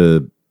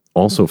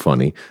also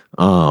funny.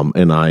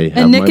 And I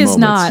have and Nick my is moments.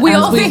 not. We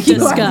all we've think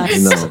you are.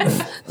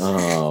 discussed.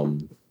 No.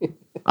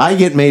 I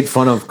get made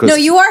fun of because No,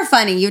 you are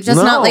funny. You're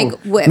just not like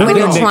when you're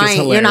Nick is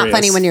trying. You're not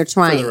funny when you're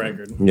For the trying.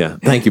 record. yeah,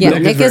 thank you. Yeah,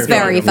 Bill. Nick is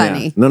very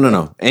funny. Yeah.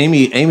 No.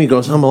 Amie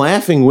goes, I'm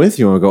laughing with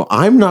you. I go,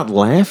 I'm not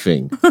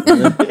laughing.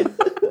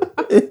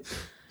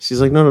 She's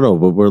like, no,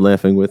 but we're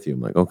laughing with you. I'm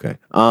like, okay.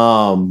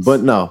 But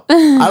no,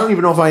 I don't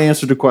even know if I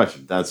answered the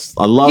question.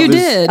 I love You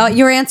did.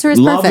 Your answer is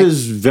love perfect.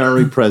 is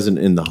very present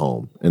in the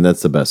home, and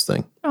that's the best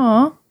thing.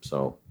 Aw.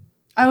 So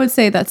I would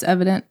say that's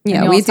evident.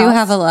 Yeah, we do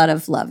have a lot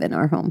of love in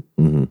our home.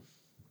 mm-hmm.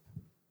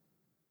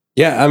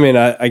 Yeah, I mean,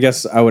 I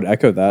guess I would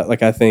echo that.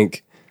 Like, I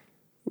think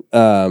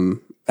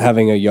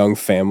having a young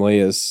family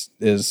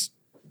is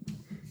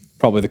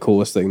probably the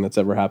coolest thing that's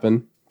ever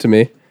happened to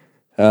me.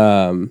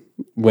 When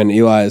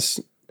Eli's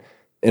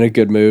in a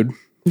good mood,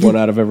 1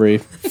 out of every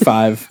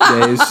 5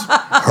 days,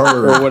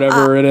 or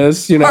whatever it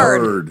is,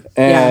 Heard.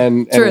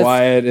 and truth.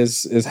 Wyatt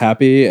is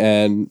happy,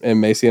 and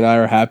Macy and I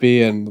are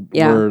happy, and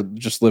we're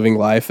just living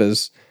life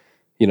as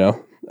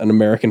an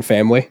American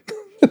family.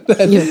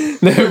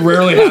 that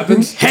rarely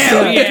happens.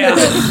 Hell yeah!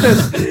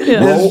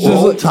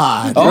 Roll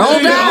Tide.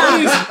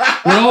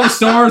 When all the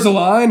stars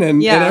align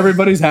and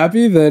everybody's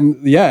happy, then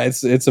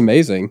it's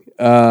amazing.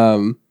 But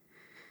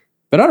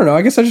I don't know.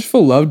 I guess I just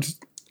feel loved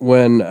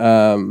when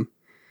all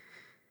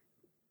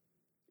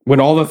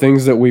the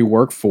things that we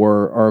work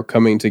for are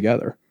coming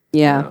together.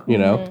 Yeah.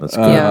 That's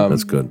good.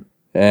 That's good.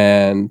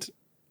 And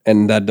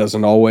that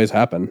doesn't always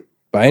happen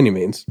by any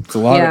means. It's a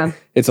lot.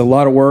 It's a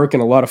lot of work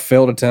and a lot of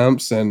failed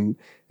attempts, and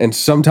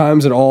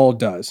sometimes it all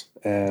does.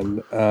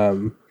 And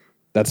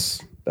that's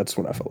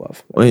when I feel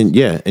love. And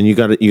you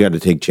got to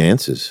take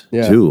chances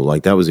too.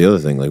 Like that was the other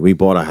thing. Like we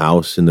bought a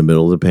house in the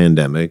middle of the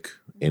pandemic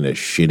in a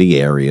shitty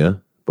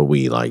area, but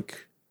we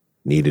like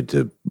needed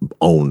to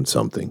own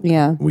something.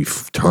 Yeah, we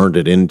turned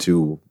it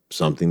into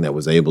something that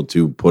was able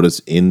to put us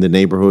in the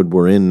neighborhood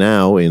we're in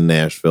now in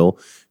Nashville,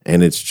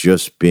 and it's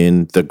just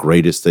been the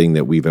greatest thing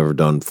that we've ever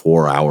done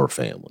for our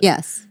family.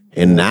 Yes,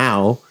 and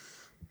now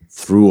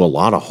through a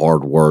lot of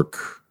hard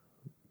work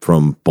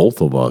from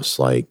both of us,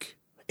 like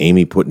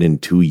Amie putting in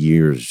 2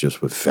 years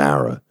just with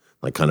Farrah,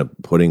 like kind of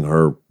putting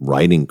her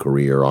writing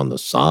career on the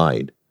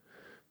side.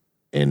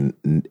 And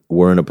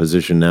we're in a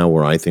position now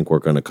where I think we're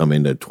going to come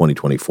into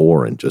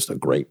 2024 in just a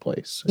great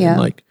place. Yeah. And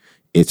like,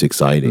 it's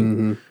exciting.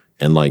 Mm-hmm.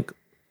 And like,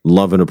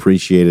 love and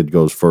appreciated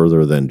goes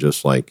further than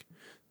just like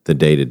the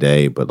day to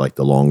day, but like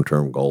the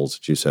long-term goals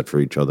that you set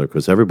for each other.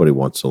 Because everybody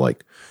wants to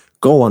like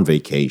go on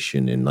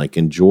vacation and like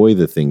enjoy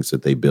the things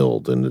that they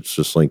build. And it's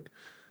just like,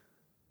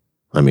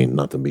 I mean,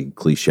 not to be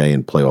cliche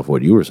and play off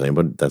what you were saying,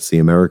 but that's the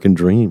American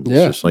dream. It's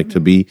just like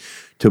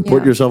to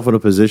put yourself in a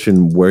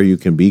position where you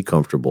can be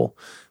comfortable.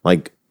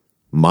 Like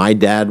my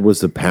dad was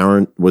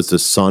the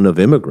son of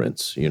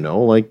immigrants,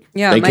 like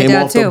they came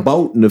off the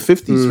boat in the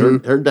 50s.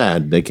 Mm-hmm. Her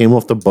dad, they came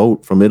off the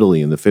boat from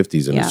Italy in the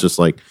 50s. And it's just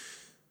like,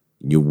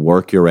 you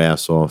work your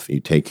ass off, you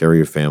take care of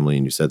your family,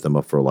 and you set them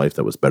up for a life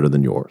that was better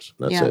than yours.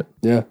 That's it.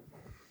 Yeah.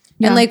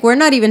 And like we're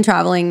not even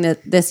traveling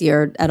this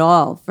year at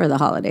all for the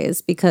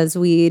holidays because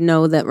we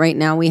know that right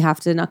now we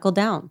have to knuckle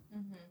down.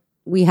 Mm-hmm.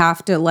 We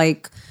have to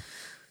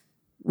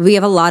we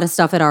have a lot of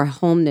stuff at our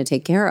home to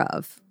take care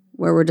of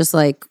where we're just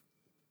like,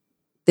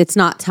 it's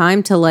not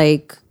time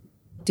to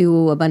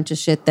do a bunch of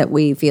shit that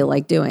we feel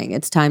like doing.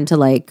 It's time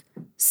to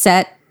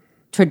set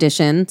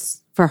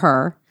traditions for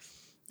her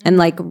and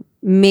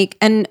make,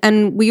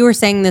 and we were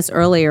saying this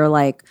earlier,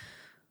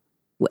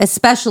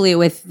 especially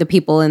with the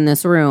people in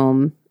this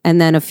room, and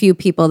then a few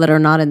people that are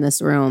not in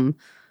this room.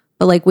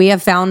 But we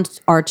have found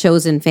our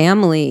chosen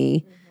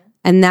family,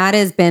 and that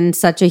has been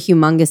such a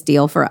humongous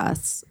deal for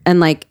us.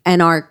 And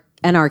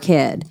our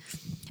kid.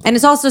 And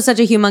it's also such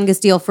a humongous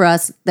deal for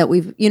us that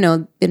we've,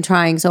 been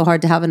trying so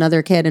hard to have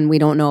another kid and we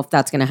don't know if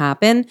that's going to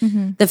happen.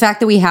 Mm-hmm. The fact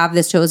that we have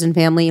this chosen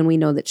family and we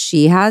know that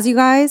she has you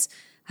guys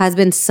has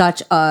been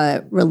such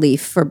a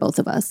relief for both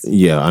of us.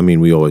 Yeah, I mean,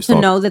 we always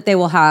know that they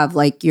will have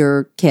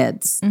your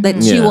kids,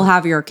 that she will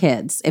have your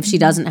kids if she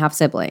doesn't have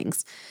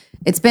siblings.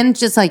 It's been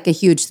just a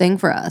huge thing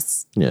for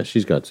us. Yeah,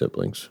 she's got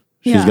siblings.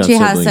 She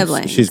has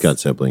siblings. She's got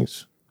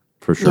siblings,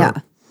 for sure.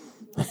 Yeah.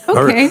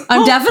 Okay.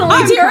 I'm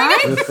definitely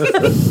tearing.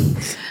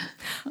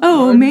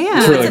 Oh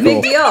man, It's a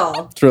big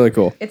deal. It's really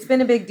cool. It's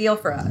been a big deal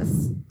for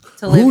us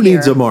to live Who here.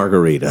 needs a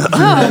margarita?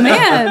 oh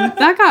man,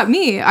 that got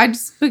me. I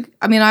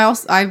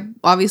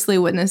obviously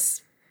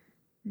witnessed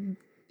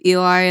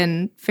Eli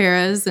and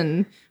Farrah's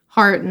and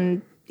Hart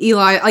and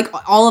Eli, like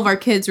all of our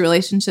kids'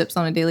 relationships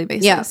on a daily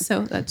basis. Yeah.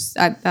 So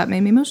that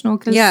made me emotional.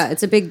 Yeah,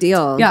 it's a big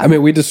deal. Yeah. I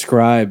mean, we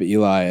describe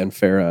Eli and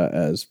Farrah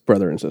as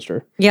brother and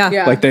sister. Yeah.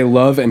 Like they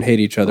love and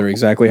hate each other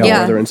exactly how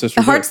brother and sister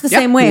do. Heart's the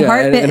same way. Yeah,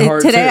 Heart, and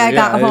Hart today too. I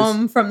got Yeah,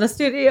 home from the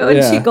studio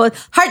and she goes,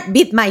 Heart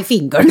bit my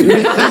finger.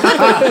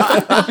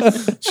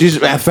 She's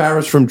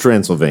Farrah's from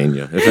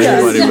Transylvania. If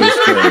anybody was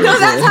curious. No,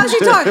 that's how she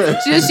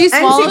talks. She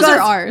swallows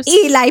her R's.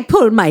 Eli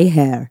pulled my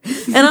hair.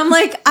 And I'm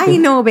like, I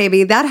know,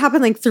 baby. That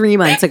happened like 3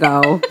 months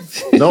ago.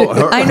 No,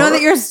 I know that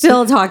you're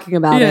still talking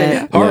about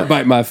it. Heart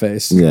bite my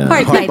face. Yeah.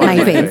 Heart bite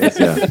my face.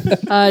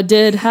 Yeah.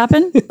 Did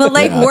happen. But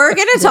like we're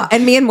gonna talk,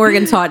 and me and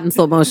Morgan saw it in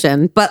slow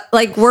motion. But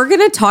like we're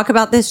gonna talk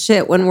about this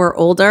shit when we're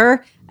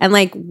older, and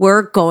like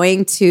we're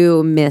going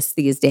to miss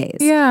these days.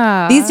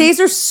 Yeah. These days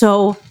are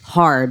so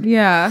hard.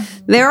 Yeah.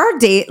 There are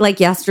days like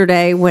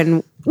yesterday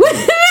when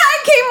I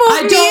came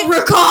home.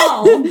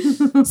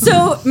 recall.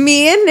 So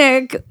me and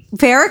Nick,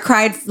 Farrah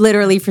cried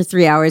literally for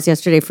 3 hours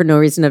yesterday for no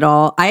reason at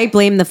all. I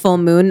blame the full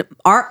moon.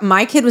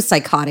 My kid was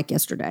psychotic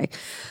yesterday.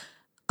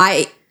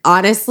 I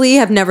honestly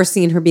have never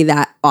seen her be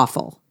that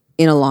awful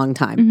in a long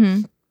time.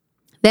 Mm-hmm.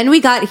 Then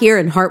we got here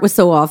and Hart was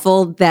so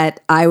awful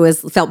that I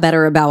felt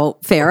better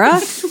about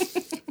Farrah.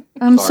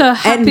 I'm so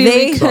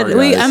happy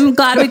I'm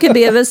glad we could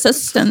be of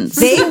assistance.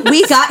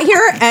 We got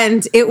here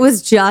and it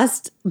was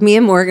just me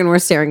and Morgan were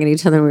staring at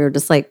each other and we were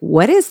just like,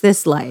 what is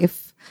this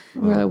life?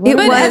 But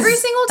every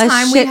single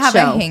time we have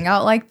a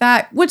hangout like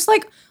that, which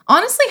like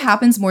honestly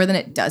happens more than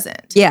it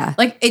doesn't. Yeah.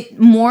 Like it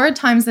more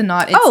times than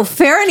not. It's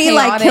Farrah and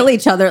Eli kill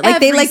each other.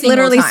 Like they like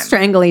literally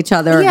strangle each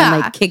other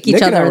and like kick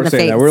each other in the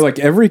face. That. We're like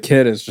every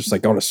kid is just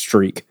like on a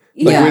streak.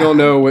 Like we don't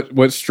know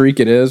what streak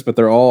it is, but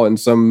they're all in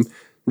some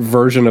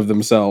version of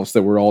themselves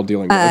that we're all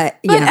dealing with.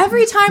 But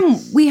every time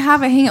we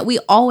have a hangout, we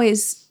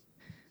always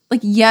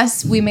like,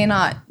 yes, we may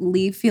not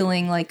leave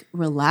feeling like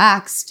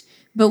relaxed,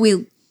 but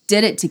we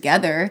did it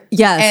together.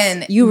 Yes.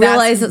 And you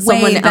realize that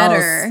someone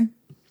better. And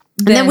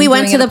then we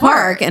went to the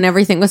park and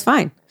everything was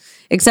fine.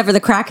 Except for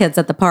the crackheads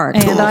at the park.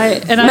 And I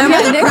remember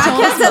the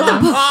crackheads at the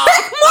park.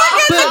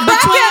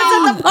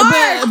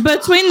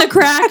 Between the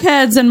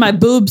crackheads and my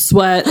boob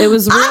sweat, it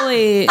was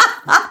really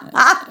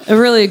a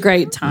really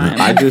great time.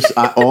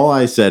 All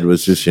I said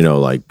was just,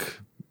 like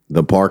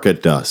the park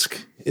at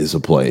dusk is a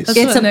place.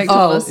 We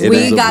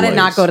got to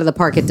not go to the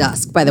park at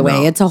dusk, by the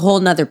way. It's a whole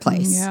nother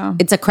place. Yeah.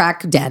 It's a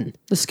crack den.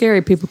 The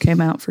scary people came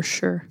out for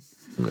sure.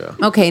 Yeah.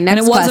 Okay,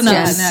 next question.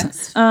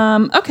 Next.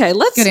 Okay,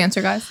 good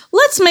answer, guys.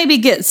 Let's maybe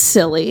get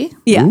silly.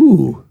 Yeah.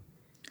 Ooh.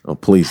 Oh,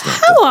 please don't.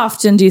 How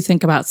often do you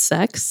think about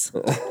sex?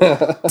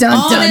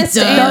 Honest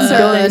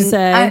answer. They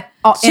say.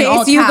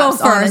 Chase, you go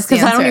first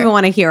because I don't even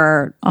want to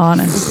hear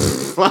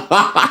honest.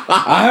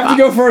 I have to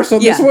go first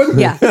on this one?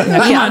 Yeah.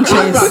 Come on,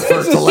 Chase.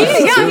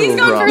 He's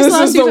going first.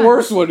 This is the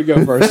worst one to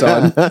go first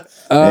on.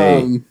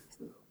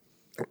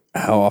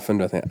 How often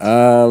do I think?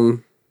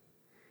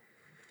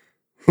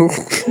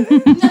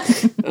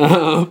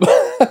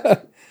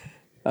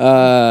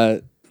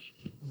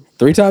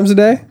 3 times a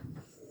day.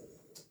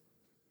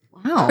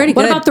 Wow. Pretty good.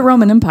 What about the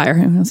Roman Empire?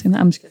 Have y'all seen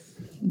that? I'm just kidding.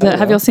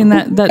 Have y'all seen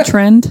that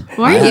trend?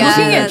 Why are you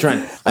looking at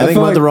Trent? I think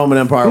about the Roman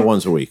Empire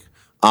once a week.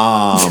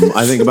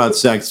 I think about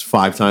sex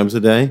 5 times a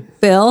day.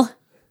 Bill?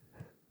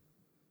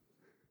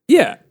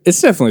 Yeah,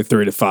 it's definitely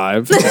 3 to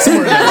 5.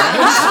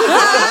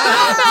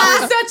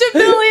 such a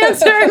Bill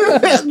answer?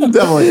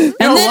 Definitely.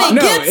 And then he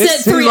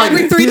gets it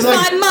every 3 to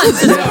 5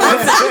 months.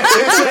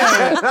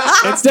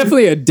 It's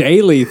definitely a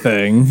daily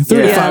thing.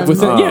 3 to 5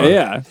 within.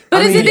 Yeah.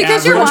 But is it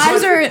because your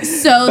wives are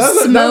so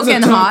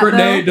smoking hot?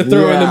 Grenade to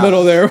throw in the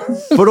middle there.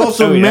 But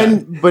also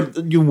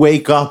but you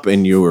wake up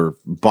and your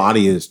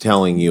body is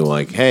telling you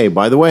like, hey,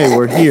 by the way,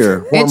 we're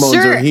here. Hormones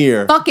are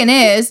here. Fucking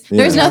is.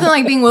 There's nothing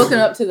like being woken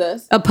up to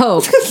this. A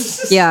poke.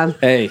 Yeah.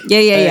 Hey.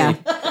 Yeah.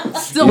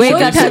 Wake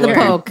up to the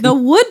poke. The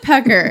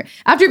woodpecker.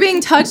 After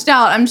being touched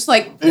out, I'm just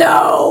like,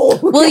 no.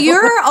 Well,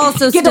 you're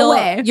also still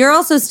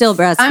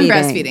breastfeeding. I'm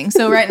breastfeeding,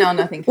 so right now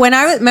nothing. When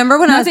I was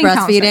Nothing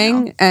counts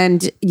breastfeeding, right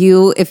and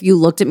if you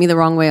looked at me the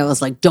wrong way, I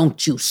was like,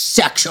 "Don't you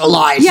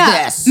sexualize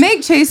this?"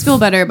 Make Chase feel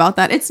better about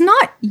that. It's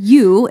not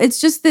you. It's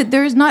just that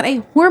there's not a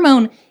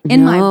hormone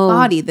in my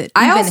body that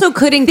I also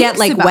couldn't get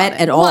like wet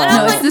at all.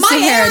 No, it's the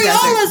Sahara Desert.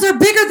 areolas are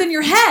bigger than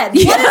your head.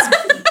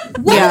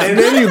 And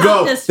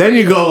then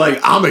you go like,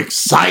 I'm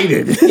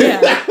excited.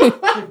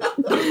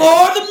 The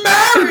more the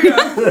merrier.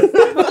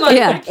 I'm like,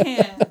 I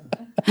can't.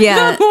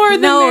 Yeah.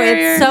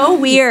 It's so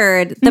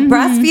weird. The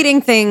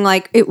breastfeeding thing,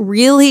 like, it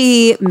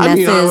really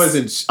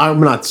messes. I'm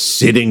not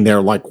sitting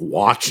there like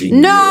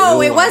watching.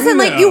 No, it wasn't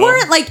like you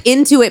weren't like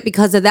into it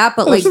because of that,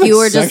 but like you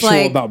were just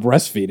like about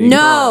breastfeeding.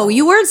 No,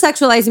 you weren't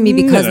sexualizing me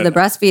because of the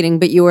breastfeeding,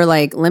 but you were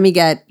like, let me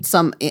get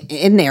some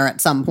in there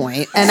at some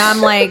point. And I'm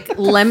like,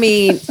 let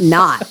me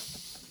not.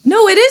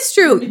 No, it is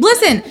true.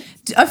 Listen,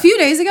 a few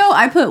days ago,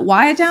 I put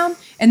Wyatt down,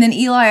 and then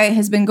Eli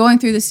has been going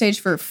through the stage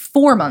for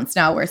 4 months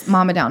now where it's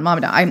mama down,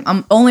 mama down. I'm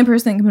the only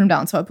person that can put him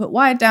down. So I put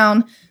Wyatt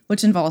down,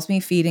 which involves me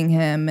feeding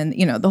him and,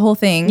 you know, the whole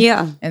thing.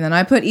 Yeah. And then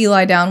I put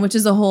Eli down, which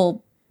is a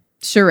whole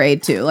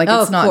charade too. Like,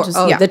 it's not just,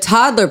 the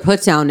toddler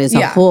put down is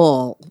a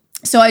whole.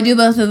 So I do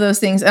both of those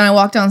things. And I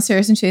walk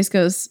downstairs and Chase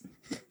goes,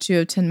 do you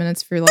have 10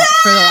 minutes for the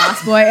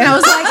last boy? And I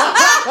was like,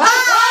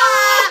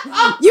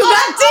 you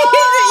got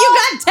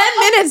 10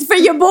 minutes for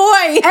your boy.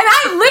 And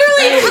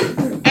I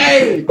literally...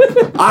 Hey,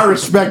 I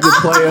respect it,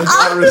 players.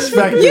 I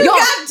respect it. You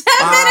got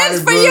 10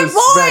 minutes for your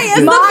boy. It's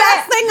the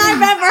best thing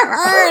I've ever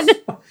heard.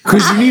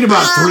 Because you need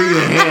about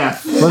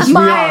 3.5. Let's be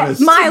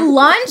honest. My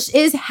lunch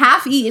is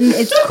half eaten.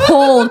 It's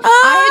cold.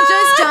 I had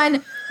just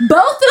done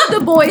both of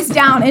the boys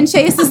down, and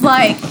Chase is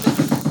like,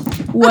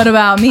 what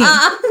about me? And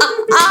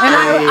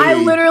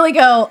I literally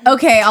go,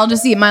 okay, I'll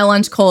just eat my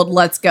lunch cold.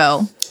 Let's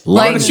go.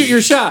 Gotta shoot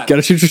your shot.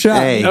 Gotta shoot your shot.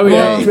 Hey, oh,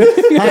 yeah.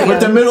 Hey, but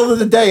the middle of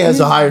the day has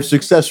a higher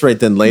success rate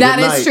than late at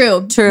night. That is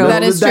true. True.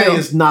 That is Middle of the day true.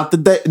 is not the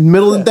day.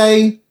 Middle of the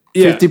day,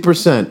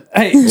 50%.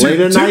 Hey,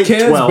 later two night,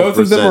 kids, 12%. both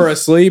of them are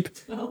asleep.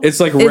 It's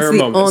like rare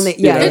moments.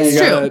 It's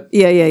true.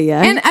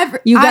 Yeah. And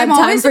you got I'm time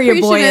always for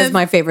your boy appreciative. is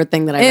my favorite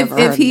thing that I've ever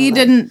heard. If he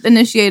didn't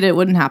initiate it, it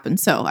wouldn't happen.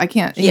 So I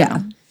can't.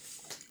 Yeah.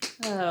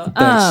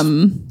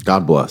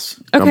 God bless.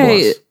 God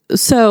Okay,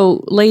 bless.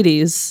 so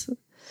ladies,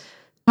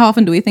 How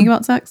often do we think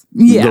about sex?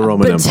 yeah, The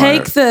Roman but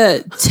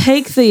Empire.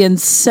 take the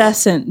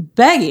incessant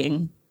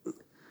begging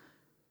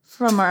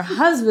from our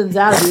husbands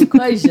out of the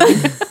equation.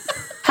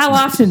 How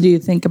often do you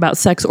think about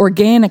sex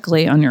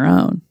organically on your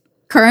own?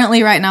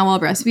 Currently, right now, while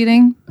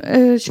breastfeeding,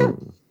 Sure.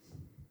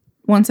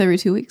 once every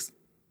 2 weeks.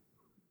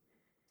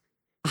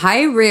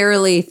 I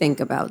rarely think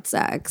about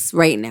sex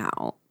right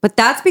now, but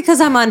that's because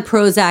I'm on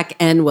Prozac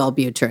and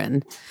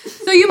Wellbutrin.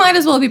 So you might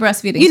as well be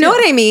breastfeeding. You know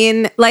what I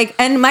mean? Like,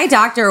 and my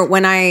doctor,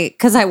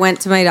 because I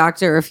went to my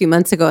doctor a few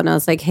months ago and I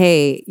was like,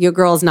 hey, your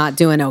girl's not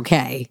doing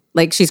okay.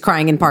 Like, she's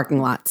crying in parking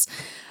lots.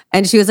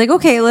 And she was like,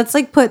 okay, let's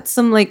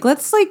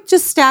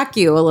just stack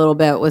you a little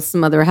bit with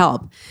some other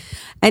help.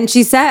 And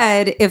she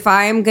said, if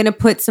I'm going to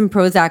put some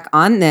Prozac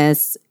on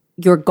this,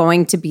 you're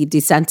going to be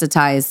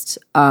desensitized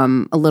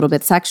a little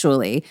bit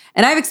sexually.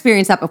 And I've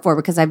experienced that before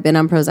because I've been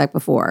on Prozac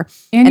before.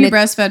 And you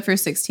breastfed for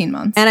 16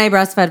 months. And I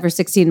breastfed for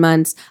 16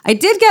 months. I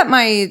did get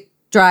my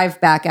drive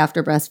back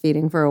after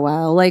breastfeeding for a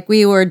while. Like,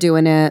 we were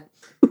doing it.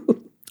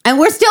 And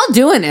we're still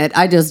doing it.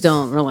 I just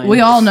don't really.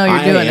 We all know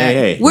you're doing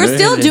it. We're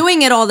still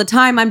doing it all the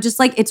time. I'm just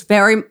like,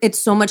 it's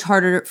so much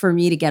harder for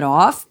me to get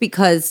off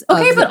because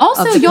but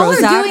also y'all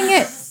Prozac. are doing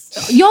it.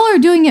 Y'all are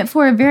doing it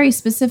for a very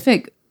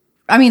specific.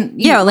 I mean,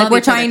 like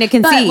we're trying to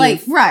conceive. But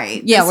like,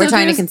 right. Yeah, we're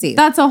trying to conceive.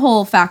 That's a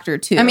whole factor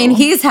too. I mean,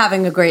 he's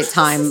having a great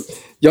time.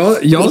 Y'all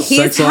He's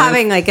sex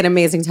having like an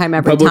amazing time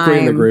every publicly time.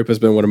 in the group has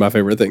been one of my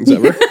favorite things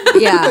ever.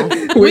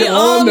 Yeah. We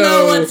all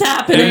know what's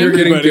happening. And you're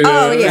getting good.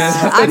 Oh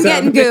yeah, I'm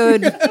getting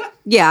good.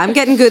 Yeah, I'm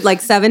getting good like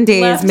 7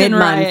 days Left and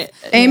mid-month. right.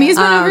 Amy's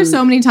been over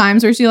so many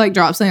times where she like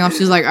drops something off.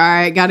 She's like, all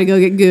right, gotta go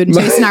get good. And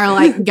Chase and I are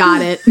like,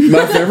 got it.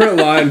 My favorite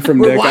line from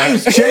Nick. Why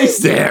is Chase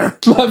there?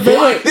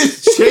 Why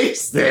is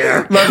Chase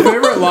there? My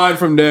favorite line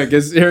from Nick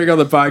is hearing on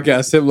the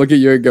podcast him look at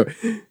you and go,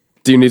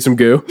 do you need some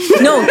goo? He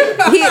came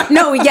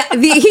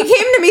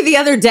to me the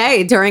other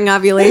day during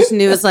ovulation.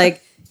 He was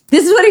like,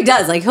 this is what he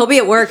does. Like, he'll be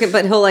at work,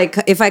 but he'll like,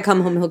 if I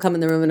come home, he'll come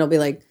in the room and he'll be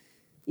like,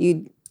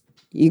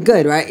 you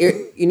good, right?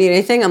 You need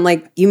anything? I'm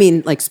like, you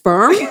mean like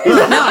sperm? No.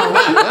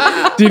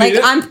 Do you Like, need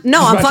it? I'm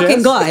fucking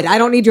chest? good. I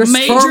don't need your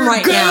sperm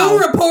right now.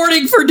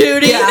 reporting for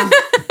duty. Yeah.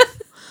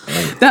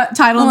 That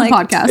title of the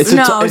podcast. It's a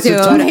No, tough dude,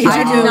 job,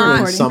 I do not.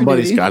 and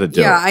somebody's got to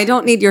do Yeah, it. I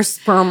don't need your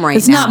sperm right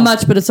It's now. not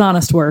much, but it's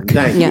honest work.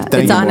 Thank you. Yeah,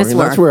 Thank it's you, honest Morgan.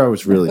 work. That's where I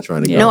was really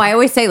trying to go. No, I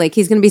always say like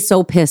he's gonna be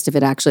so pissed if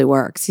it actually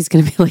works. He's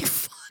gonna be like,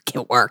 "Fuck,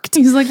 it worked."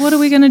 He's like, what are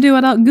we gonna do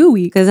without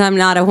gooey? Because I'm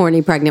not a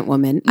horny pregnant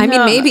woman. I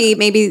No. mean,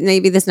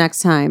 maybe this next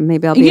time,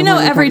 maybe I'll be. You a know,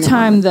 horny every pregnant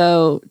time woman.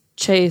 though,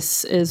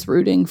 Chase is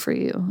rooting for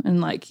you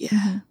and like,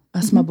 yeah,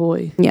 that's my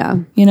boy. Yeah.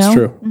 You know, It's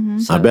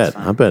true. I bet.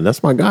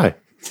 That's my guy.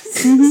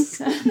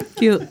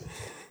 Cute.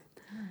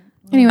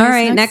 Anyways, All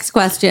right, next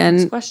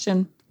question.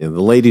 Question. Yeah,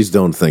 the ladies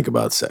don't think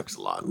about sex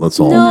a lot. Let's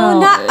all. No, No,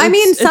 not. I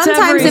mean, it's sometimes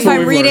every- if I'm That's what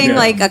we reading learned, yeah.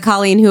 like a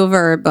Colleen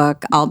Hoover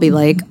book, I'll be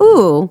like,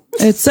 "Ooh,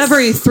 It's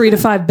every 3 to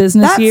 5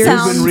 business That years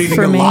sounds- Been reading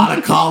for a me. lot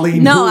of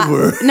Colleen no,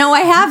 Hoover. no, I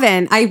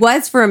haven't. I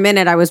was for a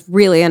minute. I was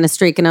really on a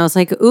streak, and I was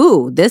like,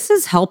 "Ooh, this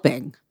is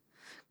helping."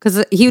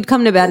 Because he would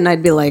come to bed, and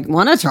I'd be like,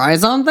 "Want to try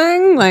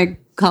something?" Like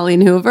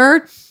Colleen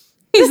Hoover.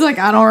 He's like,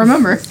 I don't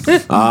remember.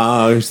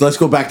 So let's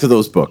go back to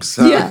those books.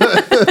 Yeah.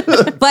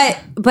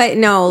 but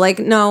no, like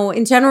no.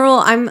 In general,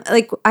 I'm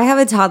like I have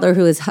a toddler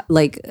who is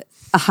like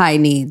a high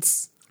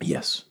needs.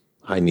 Yes.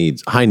 High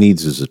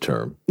needs is a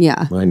term.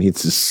 Yeah. High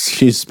needs is,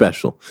 she's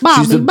special.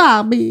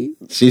 Bobby.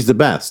 She's the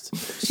best.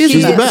 She's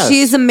the best.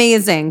 She's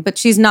amazing, but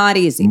she's not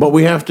easy. But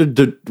we have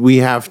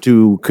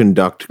to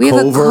conduct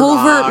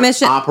covert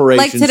mission.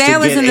 Operations. Like today, I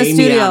was in the Amy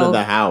studio out of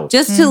the house.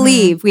 just to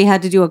leave. We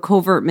had to do a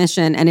covert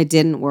mission, and it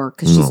didn't work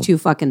because she's too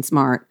fucking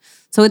smart.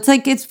 So it's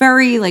like it's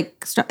very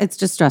like it's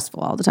just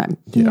stressful all the time.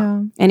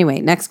 Yeah.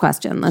 Anyway, next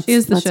question. Let's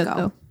go.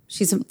 Though.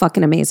 She's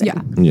fucking amazing.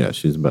 Yeah,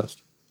 she's the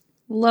best.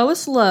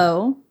 Lowest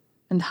low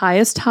and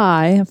highest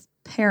high of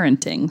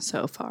parenting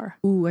so far.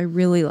 Ooh, I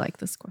really like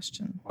this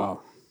question. Wow.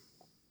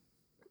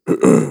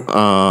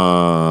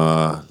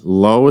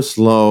 Lowest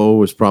low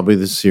was probably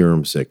the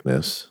serum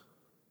sickness.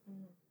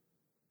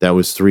 That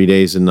was 3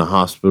 days in the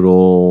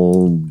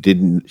hospital.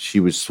 She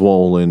was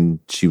swollen.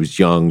 She was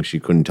young. She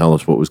couldn't tell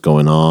us what was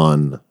going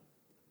on.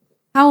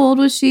 How old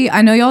was she?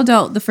 I know y'all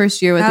dealt the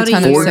first year with a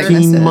ton of 14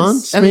 sicknesses.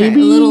 months, Okay.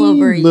 maybe? A little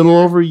over a year. little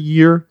over a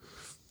year.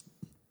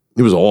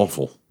 It was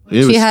awful.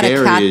 It was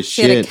scary as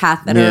she had a shit.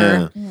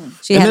 catheter. Yeah.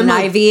 She had an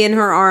IV in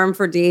her arm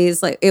for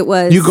days. Like it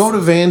was. You go to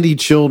Vandy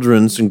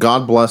Children's, and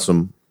God bless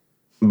them,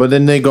 but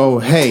then they go,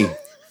 hey,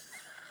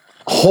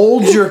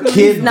 hold your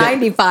kid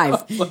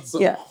 95.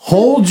 Yeah.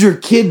 Hold your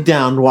kid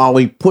down while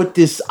we put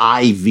this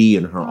IV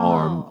in her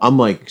arm. I'm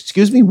like,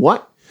 excuse me,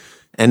 what?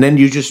 And then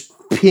you just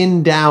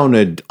pin down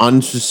an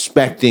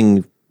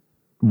unsuspecting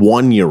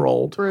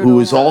 1-year-old who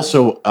is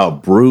also a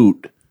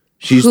brute.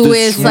 She's Who the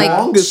is like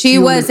strongest she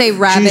human- was a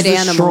rabid she's the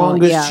animal.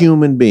 strongest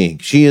human being.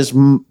 She is.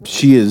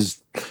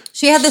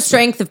 She had the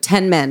strength of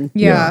 10 men.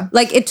 Yeah.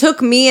 Like it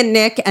took me and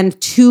Nick and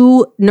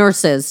 2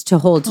 nurses to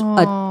hold a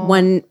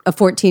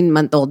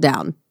 14-month-old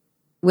down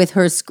with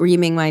her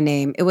screaming my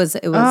name. It was.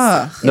 It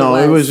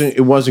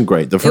wasn't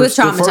great. It was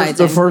traumatizing.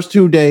 The first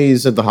 2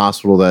 days at the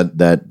hospital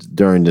that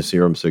during the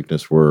serum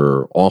sickness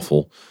were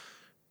awful.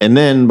 And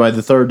then by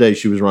the 3rd day,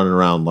 she was running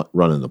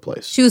the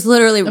place. She was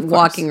literally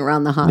walking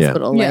around the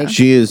hospital, Yeah. like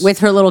She is with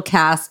her little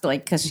cast,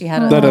 like because she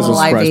had a That doesn't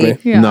little surprise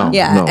IV. me. no,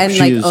 and she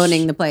like is,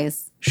 owning the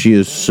place. She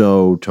is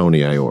so Tony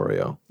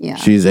Iorio. Yeah.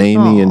 She's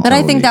Amie and But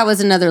Tony. I think that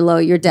was another low.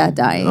 Your dad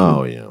dying.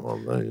 Oh yeah. Well,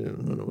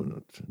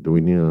 do we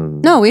need?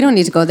 No, we don't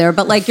need to go there.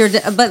 But like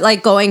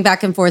going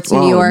back and forth to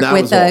New York that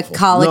with was a awful.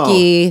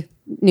 colicky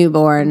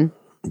newborn.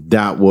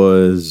 That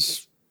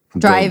was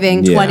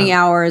Driving 20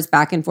 hours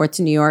back and forth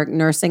to New York,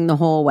 nursing the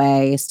whole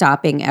way,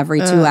 stopping every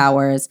 2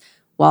 hours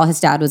while his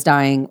dad was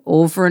dying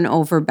over and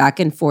over, back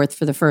and forth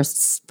for the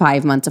first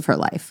 5 months of her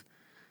life.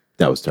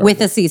 That was terrible.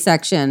 With a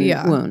C-section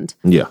wound.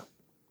 Yeah.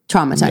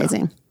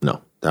 Traumatizing.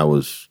 No, that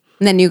was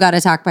And then you got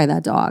attacked by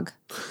that dog.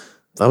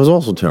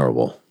 also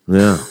terrible.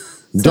 Yeah.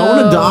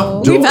 Don't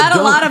adopt. We've had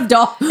a lot of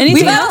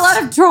We've had a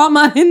lot of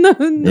trauma in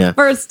the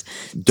first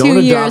 2 years. Don't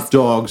adopt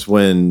dogs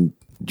when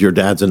your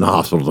dad's in the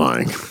hospital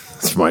dying.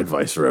 That's my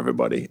advice for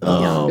everybody.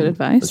 Good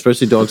advice.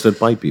 Especially dogs that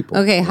bite people.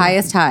 Okay,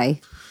 highest high.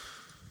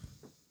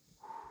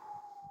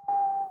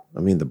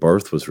 I mean, the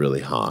birth was really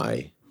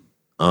high.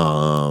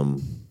 I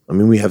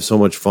mean, we have so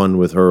much fun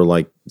with her,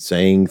 like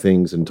saying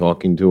things and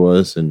talking to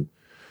us. And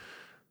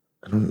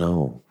I don't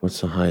know. What's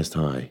the highest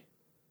high?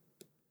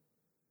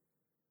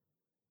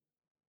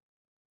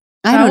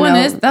 I don't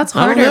know. That's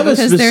I don't harder have a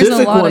because there's a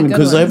specific lot one of good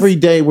because ones. every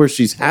day where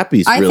she's happy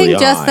is I really think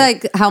just high.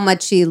 like how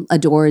much she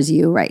adores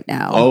you right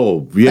now.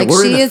 Oh, yeah. Like,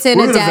 we're she is in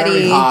we're a very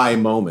daddy- high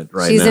moment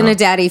right now. She's in a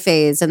daddy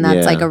phase, and that's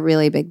Yeah. like a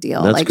really big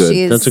deal. That's like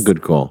good. That's a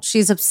good call.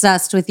 She's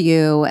obsessed with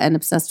you and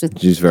obsessed with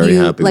She's very you.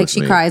 happy Like with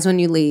she me. cries when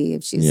you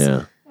leave. She's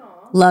Yeah.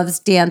 loves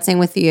dancing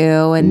with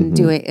you and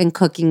doing and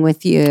cooking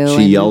with you. She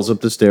and yells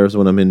up the stairs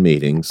when I'm in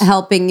meetings.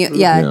 helping you.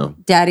 Yeah, Yeah.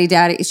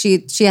 daddy.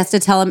 She has to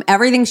tell him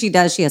everything she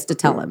does. She has to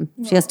tell him.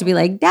 She has to be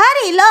like,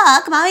 Daddy,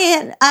 look,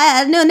 mommy, I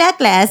had a new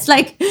necklace.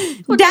 Like,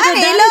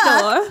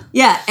 Daddy, look.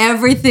 Yeah,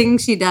 everything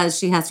she does,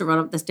 she has to run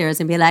up the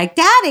stairs and be like,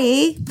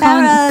 Daddy,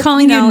 Farrah,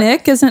 Calling you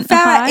Nick isn't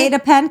Farrah high. ate a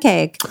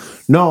pancake.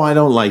 No, I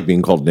don't like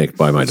being called Nick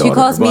by my daughter. She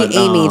calls me but,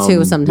 Amie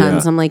too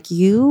sometimes. yeah. I'm like,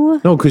 you?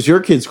 No, because your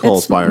kids call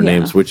us by our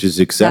names, which is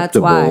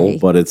acceptable. why.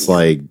 But it's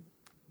like,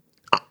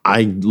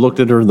 I looked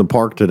at her in the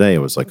park today. It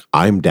was like,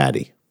 I'm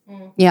daddy.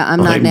 Yeah, I'm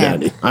not I'm Nick.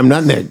 daddy. I'm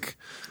not Nick.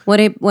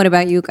 What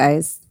about you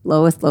guys?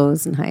 Lowest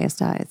lows and highest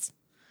highs.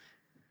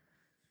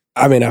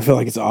 I mean, I feel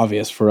like it's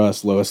obvious for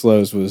us. Lowest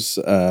lows was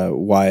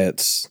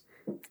Wyatt's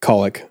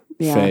colic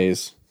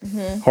phase.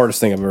 Hardest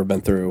thing I've ever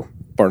been through,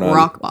 bar none.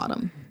 rock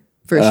bottom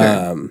for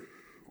sure.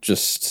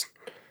 Just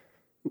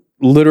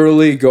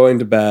literally going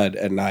to bed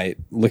at night,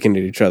 looking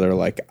at each other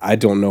like, I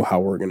don't know how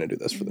we're going to do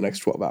this for the next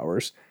 12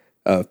 hours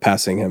of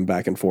passing him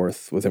back and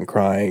forth with him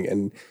crying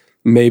and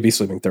maybe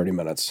sleeping 30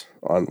 minutes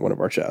on one of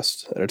our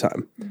chests at a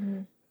time.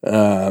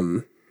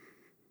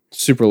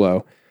 Super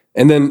low.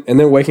 And then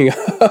waking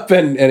up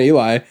and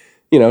Eli,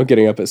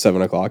 getting up at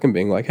 7:00 and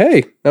being like,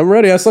 hey, I'm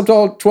ready. I slept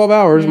all 12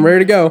 hours. I'm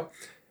ready to go.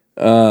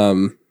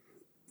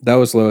 That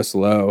was lowest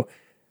low.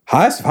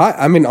 Highest high.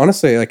 I mean,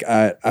 honestly, like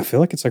I feel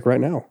like it's like right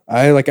now.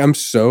 I'm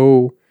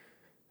so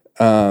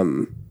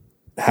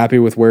happy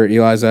with where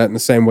Eli's at in the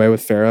same way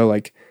with Farrah.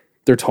 Like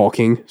they're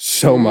talking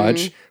so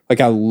much.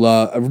 Like I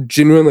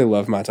genuinely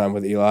love my time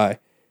with Eli.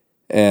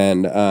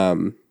 And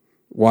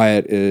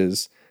Wyatt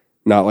is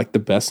not like the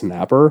best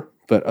napper,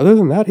 but other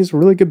than that, he's a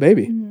really good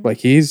baby. Like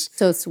he's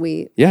so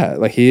sweet. Yeah,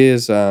 like he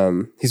is.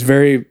 He's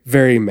very,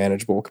 very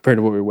manageable compared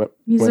to what we went.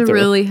 He's went a through.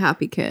 really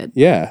happy kid.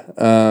 Yeah.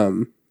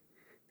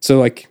 So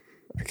like,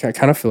 I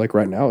kind of feel like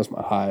right now is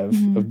my high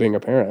of being a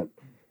parent.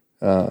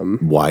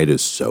 Wyatt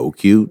is so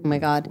cute. Oh my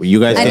God. Well, you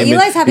guys and came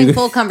Eli's in- having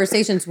full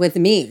conversations with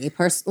me.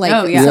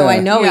 So I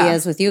know he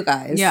is with you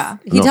guys. Yeah.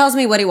 He tells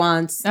me what he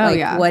wants.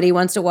 What he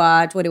wants to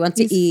watch, what he wants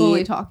to eat.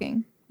 Fully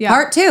talking. Yeah.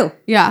 Part 2.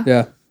 Yeah.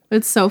 Yeah.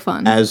 It's so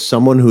fun. As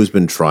someone who's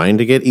been trying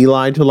to get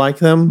Eli to like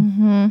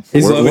them,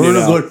 He's loving we're it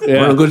out. we're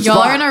in a good Y'all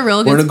spot. are in a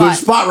real good We're in a spot. good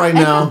spot right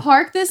At now. the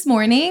park this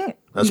morning.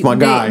 That's my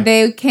guy.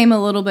 They came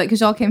a little bit because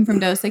y'all came from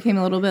Dose. They came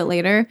a little bit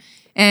later,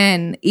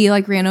 and he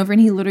like ran over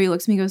and he literally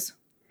looks at me and goes,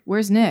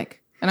 "Where's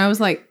Nick?" And I was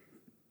like,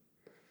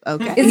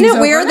 "Okay." Isn't it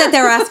weird that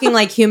they're asking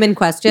like human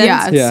questions?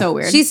 Yeah, it's so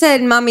weird. She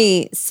said,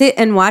 "Mommy, sit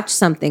and watch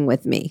something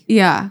with me."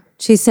 Yeah.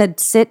 She said,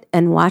 "Sit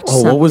and watch."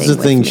 Oh, what was the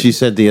thing she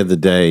said the other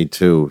day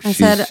too? I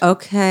said,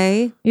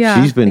 "Okay."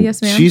 Yeah. She's been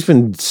Yes, ma'am. she's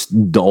been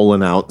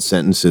doling out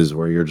sentences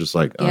where you're just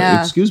like,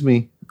 Yeah. excuse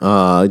me,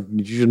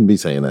 you shouldn't be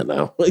saying that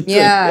now. Like,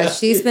 Yeah,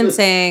 she's been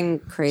saying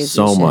crazy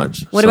So shit.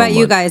 much, What so about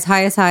you much. guys?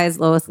 Highest highs,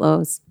 lowest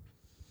lows.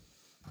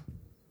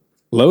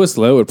 Lowest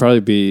low would probably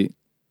be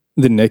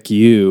the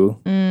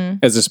NICU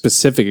as a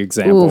specific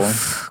example.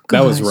 Oof,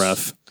 that was gosh.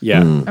 rough.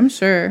 Yeah. I'm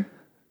sure.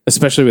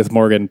 Especially with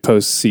Morgan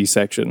post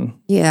C-section.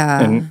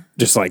 Yeah. And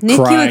just like NICU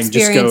crying, just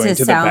going experiences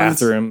to the sounds-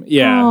 bathroom.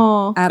 Yeah.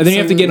 Oh. And then you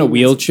have to get in a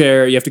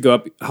wheelchair. You have to go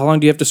up. How long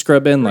do you have to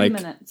scrub in?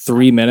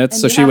 3 minutes.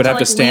 And So you she have would to, have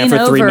to like, stand lean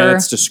for 3 over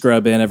minutes to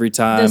scrub in every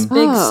time. this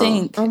big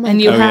sink,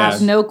 and you God. have Oh,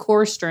 yeah. no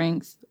core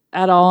strength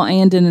at all,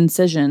 and an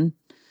incision.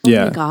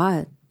 Yeah. Oh my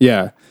God.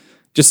 Yeah.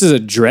 Just as a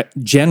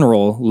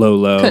general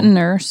low. Couldn't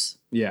nurse.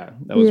 Yeah.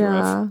 That was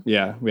rough.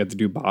 Yeah. We had to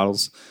do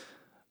bottles.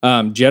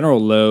 General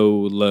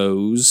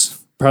lows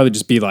probably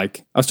just be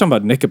like, I was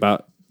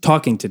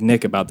talking to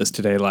Nick about this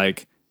today,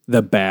 like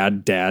the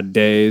bad dad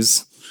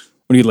days.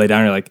 When you lay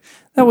down, you're like,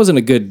 that wasn't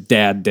a good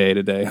dad day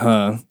today,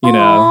 huh? You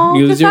know,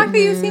 you The lose your, fact that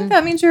you think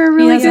that means you're a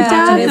really good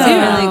dad. It's a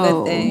though. really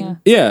good thing.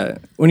 yeah,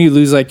 when you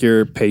lose like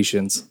your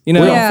patience, you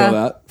know, We all feel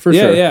that for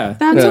sure. yeah.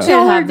 That's yeah. what y'all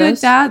are a have good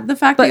this. dad. The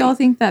fact But- that y'all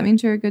think that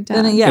means you're a good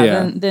dad.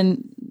 Then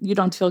then you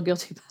don't feel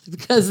guilty about it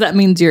because that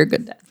means you're a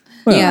good dad.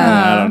 Well,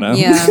 Yeah. I don't know.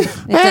 Yeah. It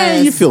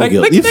does. you feel Like-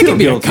 guilty. like You they feel can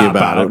be a guilty cop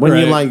about out, it when you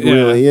right? like Yeah.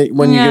 really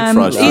when you Yeah, get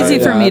frustrated. easy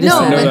for me to No,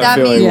 say. but that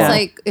feeling. means Yeah.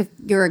 like if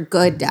you're a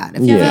good dad.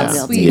 If you Yeah.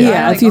 feel Sweet. guilty.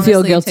 Yeah, if you feel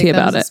honestly, guilty take that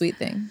about as a it. sweet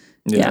thing.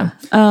 Yeah.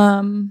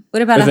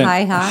 What about But a then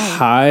high?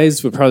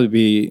 highs would probably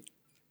be.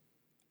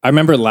 I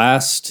remember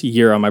last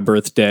year on my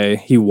birthday,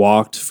 he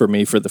walked for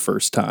me for the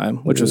first time,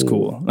 which was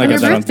cool. I On got your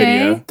that on birthday?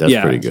 video. That's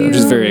yeah, pretty good. which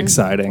is very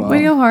exciting.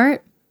 Way to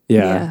heart.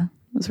 Yeah.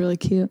 It was really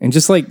cute. And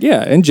just like,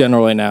 in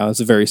general right now, it's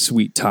a very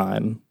sweet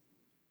time.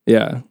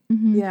 Yeah.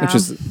 Yeah. Which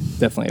is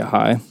definitely a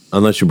high.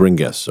 Unless you bring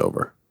guests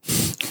over.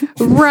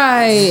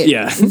 right.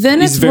 Yeah.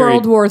 Then He's it's very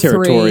World War III.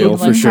 territorial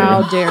for Like, sure.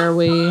 how dare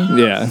we?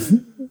 Yeah.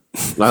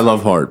 I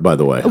love Heart, by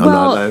the way.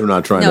 I'm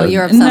not trying No, to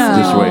you're obsessed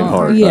with dissuade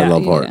Heart. I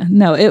love Heart.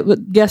 No,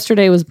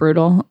 yesterday was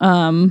brutal.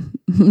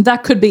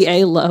 That could be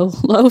a low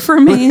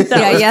for me.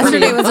 That was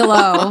yesterday was a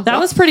low. That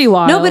was pretty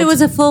wild. No, but it was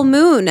a full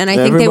moon, and I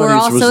think they were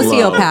all Everybody's was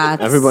low. sociopaths.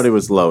 Everybody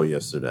was low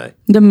yesterday.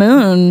 The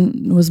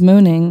moon was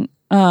mooning.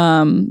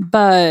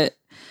 But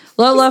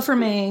low for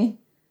me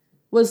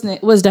was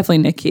definitely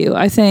NICU.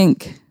 I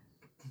think.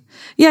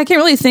 Yeah, I can't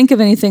really think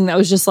of anything that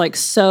was just like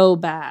so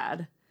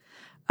bad.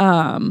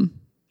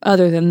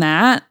 Other than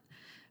that,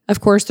 of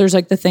course, there's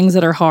like the things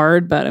that are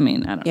hard, but I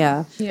mean, I don't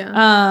know.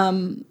 Yeah.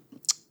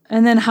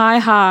 And then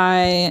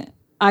high,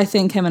 I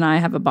think him and I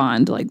have a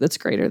bond like that's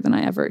greater than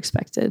I ever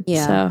expected.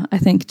 Yeah. So I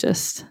think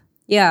just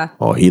Yeah.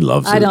 Oh, he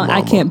loves his I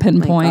mama. can't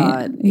pinpoint.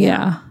 God,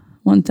 yeah.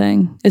 One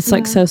thing. It's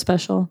like so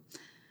special.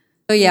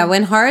 So yeah,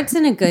 when Heart's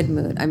in a good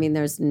mood, I mean,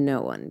 there's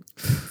no one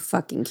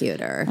fucking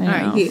cuter.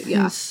 I know.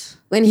 He's-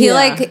 When he Yeah,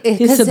 like,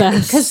 he's the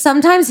best. because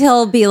sometimes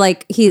he'll be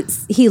like,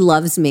 he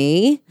loves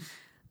me.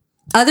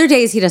 Other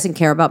days he doesn't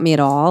care about me at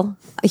all.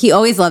 He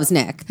always loves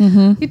Nick,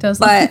 He does.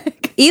 but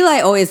Eli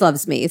always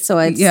loves me, so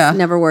I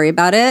never worry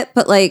about it.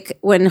 But like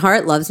when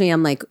Hart loves me,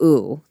 I'm like,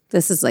 ooh,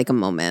 this is like a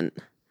moment.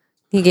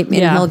 He'll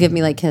give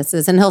me like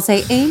kisses, and he'll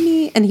say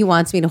Amie, and he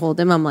wants me to hold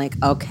him. I'm like,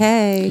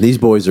 okay. These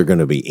boys are going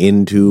to be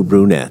into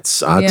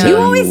brunettes. I tell You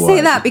you always say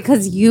what. that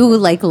because you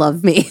like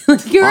love me.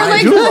 You're I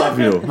like, do love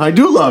you. I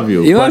do love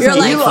you. Eli- But You're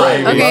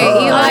like,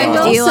 okay, Eli will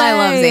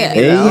loves say-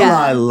 Amie.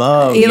 Eli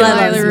loves Eli you.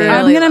 loves me.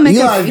 I'm gonna make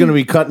Eli's going to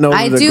be cutting over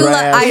the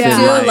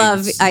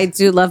grass. I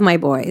do love my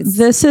boys.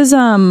 This is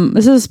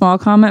a small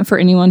comment for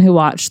anyone who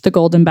watched The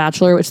Golden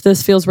Bachelor, which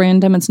this feels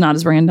random. It's not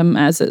as random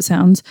as it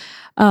sounds.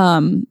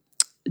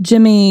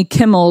 Jimmy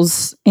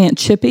Kimmel's Aunt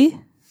Chippy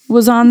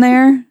was on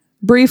there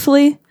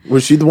briefly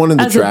Was she the one in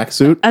the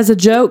tracksuit? as a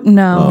joke.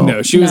 No,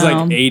 No, she was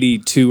like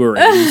 82 or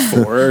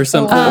 84 or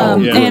something.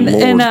 Yeah.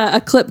 and a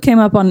clip came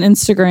up on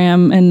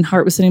Instagram, and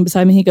Hart was sitting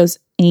beside me. He goes,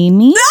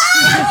 Amie, and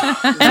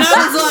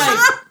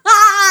I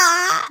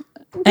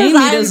was like,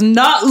 Amie does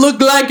not look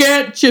like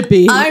Aunt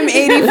Chippy. I'm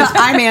 85.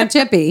 I'm Aunt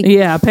Chippy.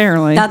 Yeah,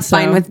 apparently. That's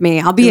fine with me.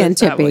 I'll be Aunt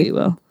Chippy.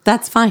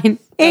 That's fine.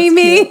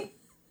 Amie.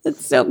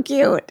 That's so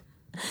cute.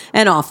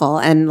 And awful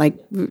and like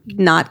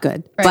not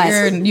good.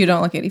 Right, you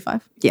don't look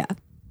 85. Yeah.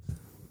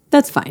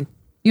 That's fine.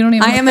 You don't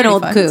even I am an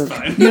old coot.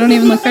 You don't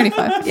even look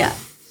 35. Yeah.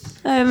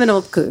 I am an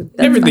old coot.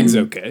 That's Everything's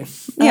fine. okay.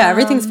 Yeah,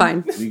 everything's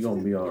fine. We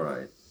gonna be all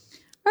right.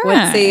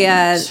 What's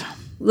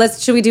the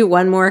should we do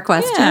one more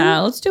question? Yeah,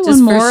 let's do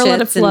Just one for more.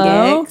 Let it shits and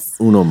flow. gigs?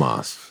 Uno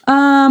mas.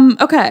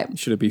 Okay.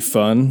 Should it be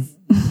fun?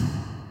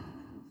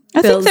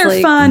 I think Bill's they're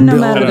like- fun no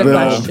matter the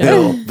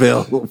question.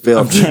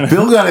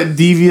 Bill got a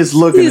devious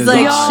look in his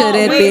like, eye. should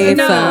it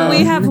be fun?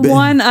 We have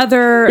one It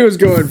other was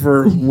going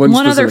for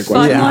one other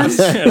specific fun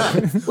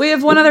one. one. We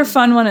have one other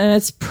fun one, and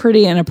it's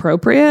pretty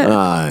inappropriate.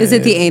 Is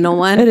it the anal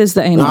one? It is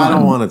the anal I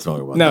don't one. want to talk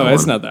about No, that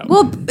it's one. not that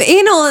one. Well,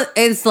 anal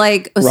is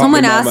like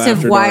someone Mama asked if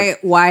after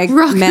why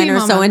Rock men me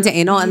are so mama. into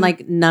anal, and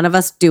like none of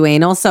us do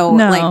anal, so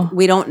No. like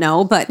we don't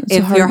know. But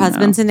if hard your to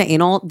husband's into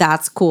anal,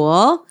 that's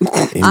cool.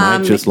 He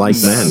might just like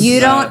men.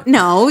 You don't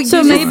know.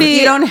 So maybe-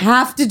 you don't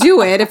have to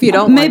do it if you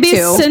don't Maybe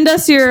want to. send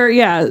us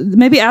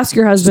maybe ask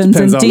your husbands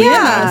and Depends on DM the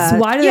us.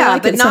 Why do they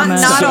like but it not so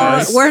much? not all.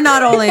 Size. We're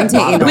not all into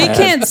anal. We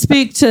can't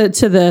speak to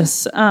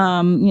this.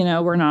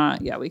 We're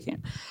not. Yeah, we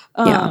can't.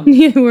 Yeah.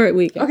 Yeah, we're at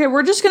weekend. Okay,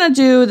 we're just gonna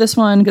do this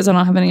one because I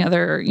don't have any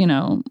other,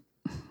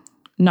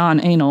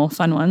 non-anal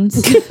fun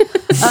ones.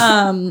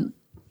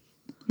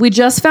 We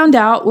just found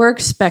out we're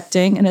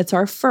expecting, and it's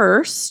our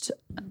first.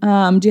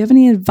 Do you have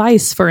any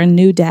advice for a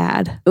new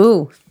dad?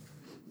 Ooh,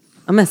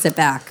 I'm gonna sit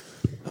back.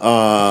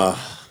 All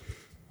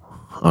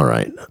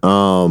right.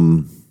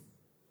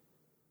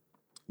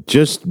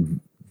 Just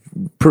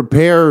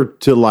prepare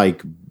to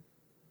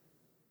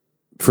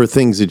for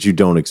things that you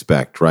don't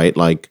expect, right?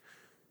 Like,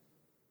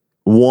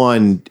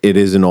 one, it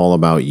isn't all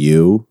about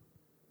you,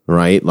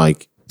 right?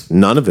 Like,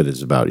 none of it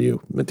is about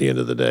you at the end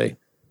of the day.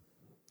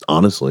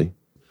 Honestly.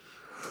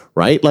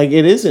 Right? Like,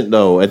 it isn't,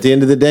 though. At the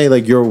end of the day,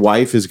 like, your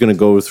wife is going to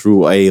go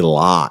through a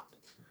lot.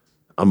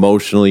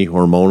 Emotionally,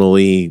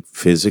 hormonally,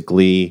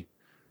 physically.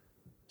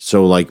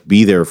 So, like,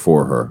 be there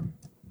for her.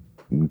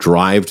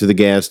 Drive to the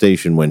gas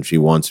station when she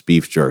wants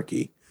beef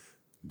jerky.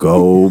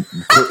 Go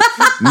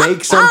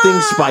make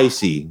something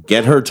spicy.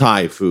 Get her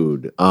Thai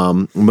food.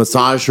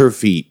 Massage her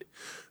feet.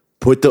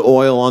 Put the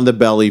oil on the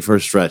belly for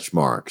stretch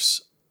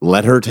marks.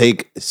 Let her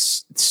take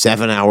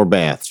 7-hour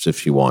baths if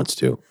she wants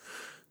to.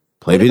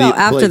 Play What about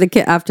after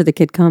the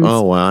kid comes?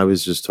 Oh, well, I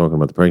was just talking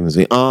about the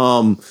pregnancy.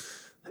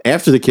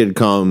 After the kid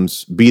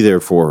comes, be there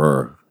for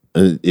her.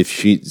 If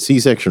she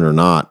C-section or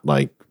not,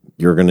 like,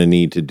 you're going to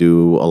need to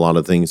do a lot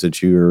of things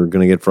that you're going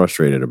to get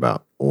frustrated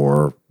about.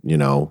 Or,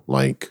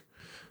 like,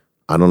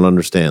 I don't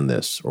understand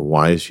this. Or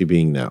why is she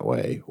being that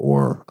way?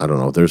 Or, I don't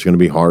know. There's going to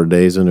be hard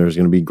days and there's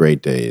going to be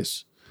great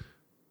days.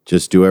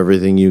 Just do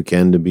everything you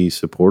can to be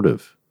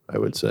supportive, I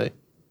would say.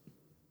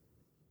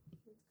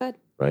 Good.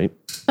 Right?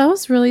 That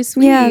was really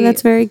sweet. Yeah,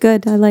 that's very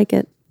good. I like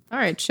it. All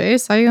right,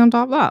 Chase, how you gonna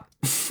top that?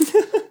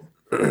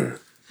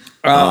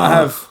 I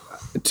have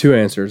two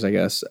answers, I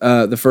guess.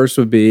 The first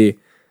would be,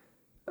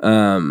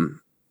 and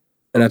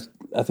I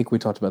think we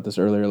talked about this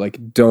earlier,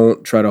 like,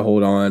 don't try to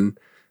hold on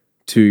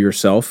to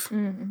yourself.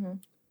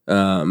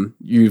 Mm-hmm.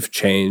 You've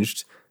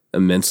changed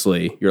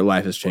immensely. Your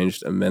life has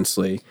changed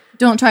immensely.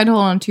 Don't try to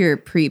hold on to your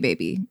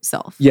pre-baby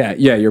self. Yeah,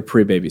 your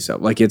pre-baby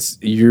self. Like,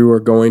 you are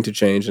going to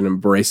change and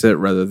embrace it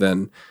rather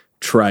than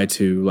try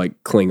to,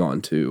 like, cling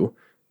on to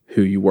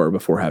who you were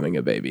before having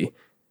a baby,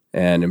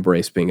 and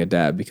embrace being a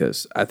dad,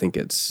 because I think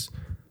it's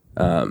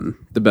the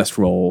best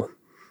role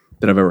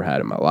that I've ever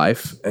had in my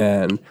life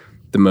and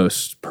the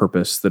most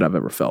purpose that I've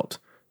ever felt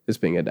is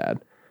being a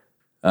dad.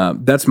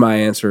 That's my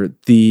answer.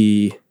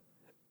 The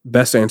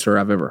best answer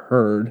I've ever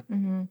heard,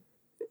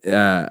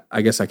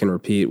 I guess I can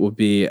repeat, will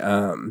be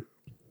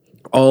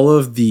all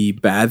of the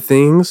bad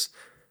things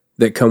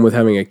that come with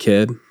having a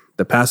kid,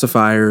 the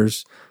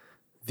pacifiers,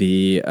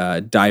 the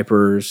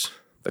diapers,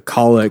 the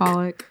colic,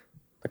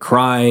 the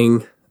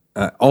crying,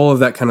 all of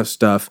that kind of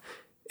stuff,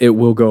 it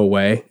will go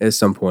away at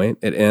some point.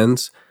 It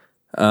ends.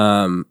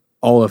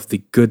 All of the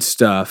good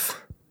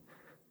stuff,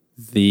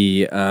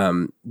 the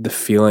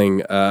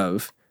feeling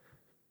of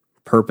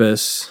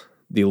purpose,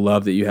 the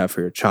love that you have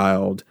for your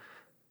child,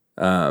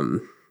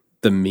 the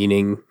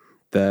meaning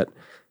that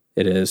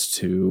it is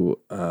to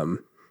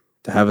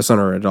have a son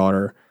or a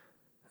daughter,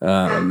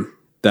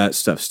 that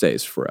stuff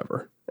stays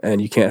forever, and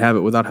you can't have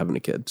it without having a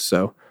kid.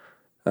 So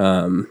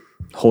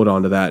hold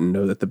on to that and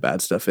know that the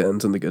bad stuff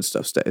ends and the good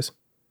stuff stays.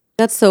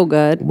 That's so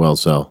good. Well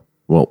said.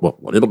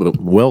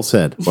 Well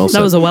said.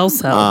 That was a well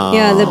said.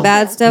 Yeah, the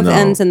bad stuff no.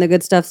 ends and the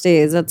good stuff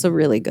stays. That's a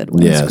really good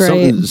one. Yeah,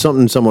 great.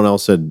 something someone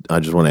else said, I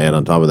just want to add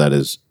on top of that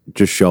is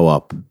just show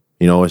up.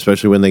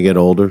 Especially when they get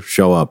older,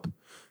 show up.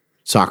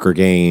 Soccer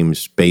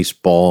games,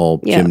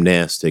 baseball,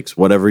 gymnastics,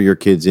 whatever your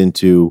kid's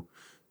into,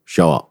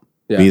 show up.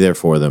 Yeah. Be there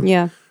for them.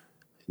 Yeah.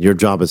 Your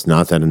job is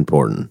not that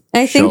important.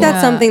 I think Show that's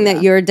up. something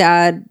that your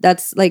dad,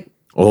 that's like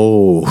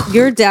Oh.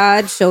 Your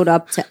dad showed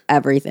up to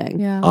everything.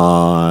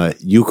 Yeah.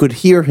 You could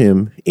hear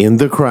him in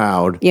the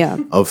crowd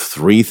of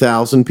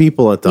 3,000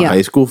 people at the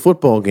high school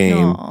football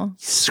game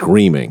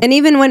screaming. And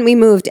even when we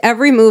moved,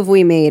 every move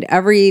we made,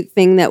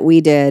 everything that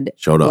we did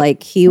showed up.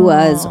 Like he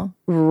was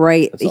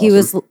right. He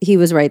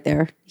was right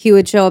there. He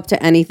would show up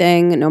to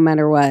anything no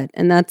matter what.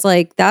 And that's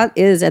like that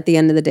is at the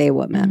end of the day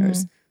what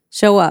matters.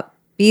 Show up,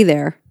 be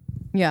there.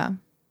 Yeah.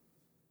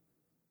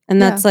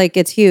 And that's like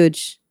it's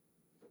huge.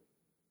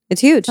 It's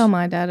huge. Oh,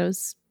 my dad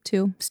was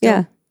too. Still.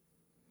 Yeah.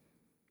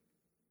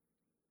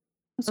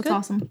 That's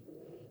awesome.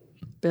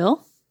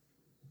 Bill?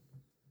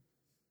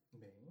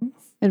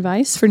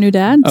 Advice for new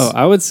dads? Oh,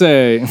 I would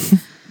say,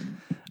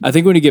 I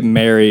think when you get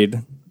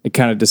married, it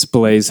kind of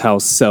displays how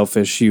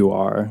selfish you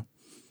are.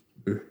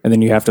 And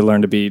then you have to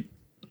learn to be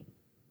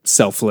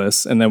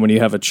selfless. And then when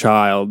you have a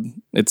child,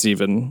 it's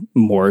even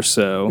more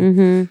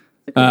so.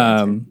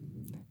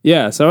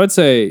 Yeah, so I would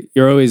say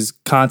you're always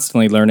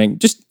constantly learning,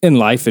 just in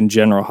life in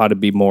general, how to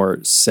be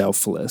more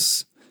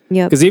selfless.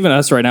 Yeah. Because even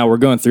us right now, we're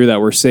going through that.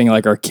 We're seeing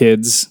like our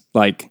kids,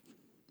 like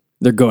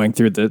they're going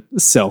through the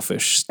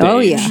selfish stage. Oh,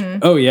 yeah.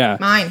 Oh, yeah.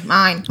 Mine.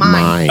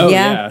 Oh,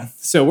 yeah.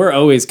 So we're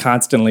always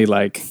constantly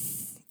like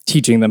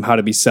teaching them how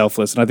to be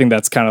selfless. And I think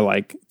that's kind of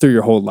like through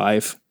your whole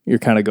life, you're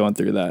kind of going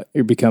through that.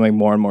 You're becoming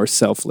more and more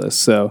selfless.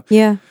 So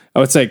yeah, I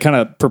would say kind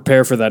of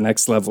prepare for that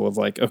next level of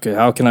like, okay,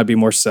 how can I be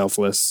more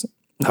selfless?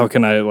 How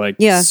can I like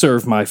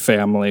serve my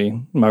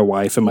family, my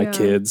wife and my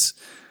kids,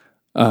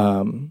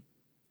 and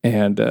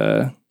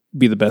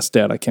be the best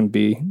dad I can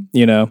be,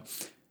 you know?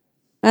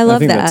 I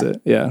love that. That's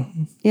it. Yeah.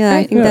 Yeah,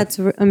 I think that's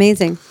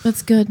amazing.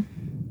 That's good.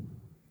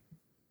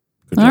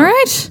 All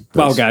right.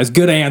 Wow, guys,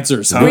 good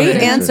answers. Huh? Great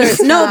answers.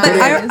 No, but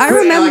I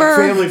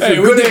remember.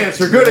 Good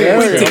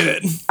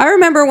answer. I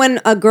remember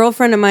when a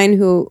girlfriend of mine,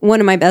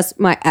 my best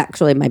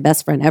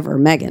friend ever,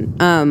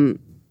 Megan.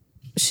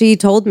 She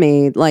told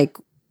me like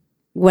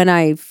when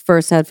I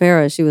first had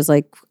Farrah, she was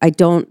like, I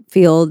don't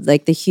feel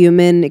like the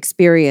human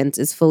experience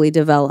is fully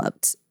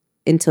developed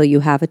until you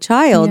have a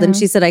child. Yeah. And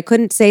she said, I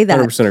couldn't say that.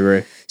 100%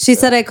 agree. She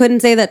said, I couldn't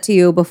say that to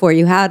you before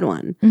you had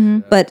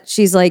one. But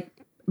she's like,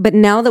 but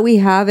now that we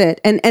have it,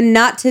 and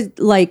not to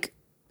like,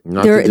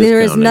 there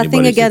is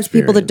nothing against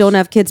people that don't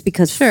have kids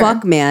because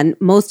fuck, man,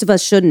 most of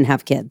us shouldn't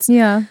have kids.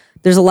 Yeah.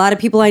 There's a lot of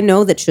people I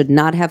know that should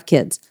not have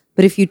kids.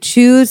 But if you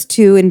choose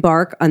to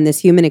embark on this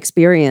human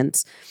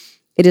experience,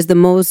 it is the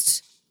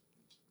most,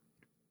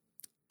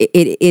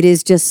 it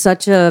is just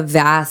such a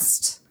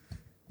vast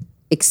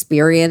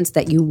experience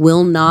that you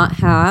will not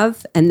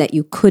have and that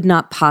you could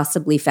not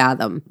possibly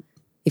fathom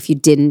if you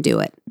didn't do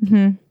it.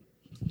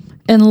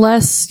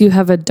 Unless you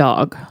have a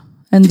dog.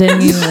 And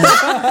then you...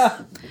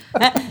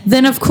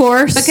 then, of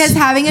course... Because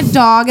having a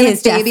dog and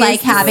it's a baby just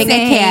like having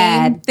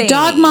a kid.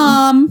 Dog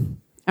mom.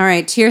 All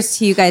right. Cheers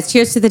to you guys.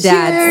 Cheers to the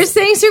dads. Cheers.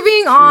 Thanks for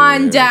being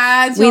on,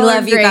 dads. We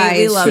love you guys.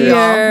 We love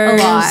y'all a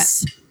lot.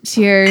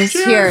 Cheers.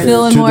 Cheers.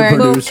 Phil and To more. the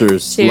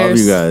producers. Cheers. Love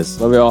you guys.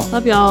 Love y'all.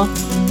 Love y'all.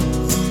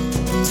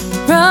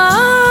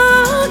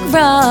 Rock,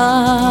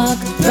 rock,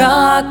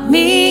 rock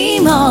me,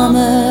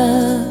 mama.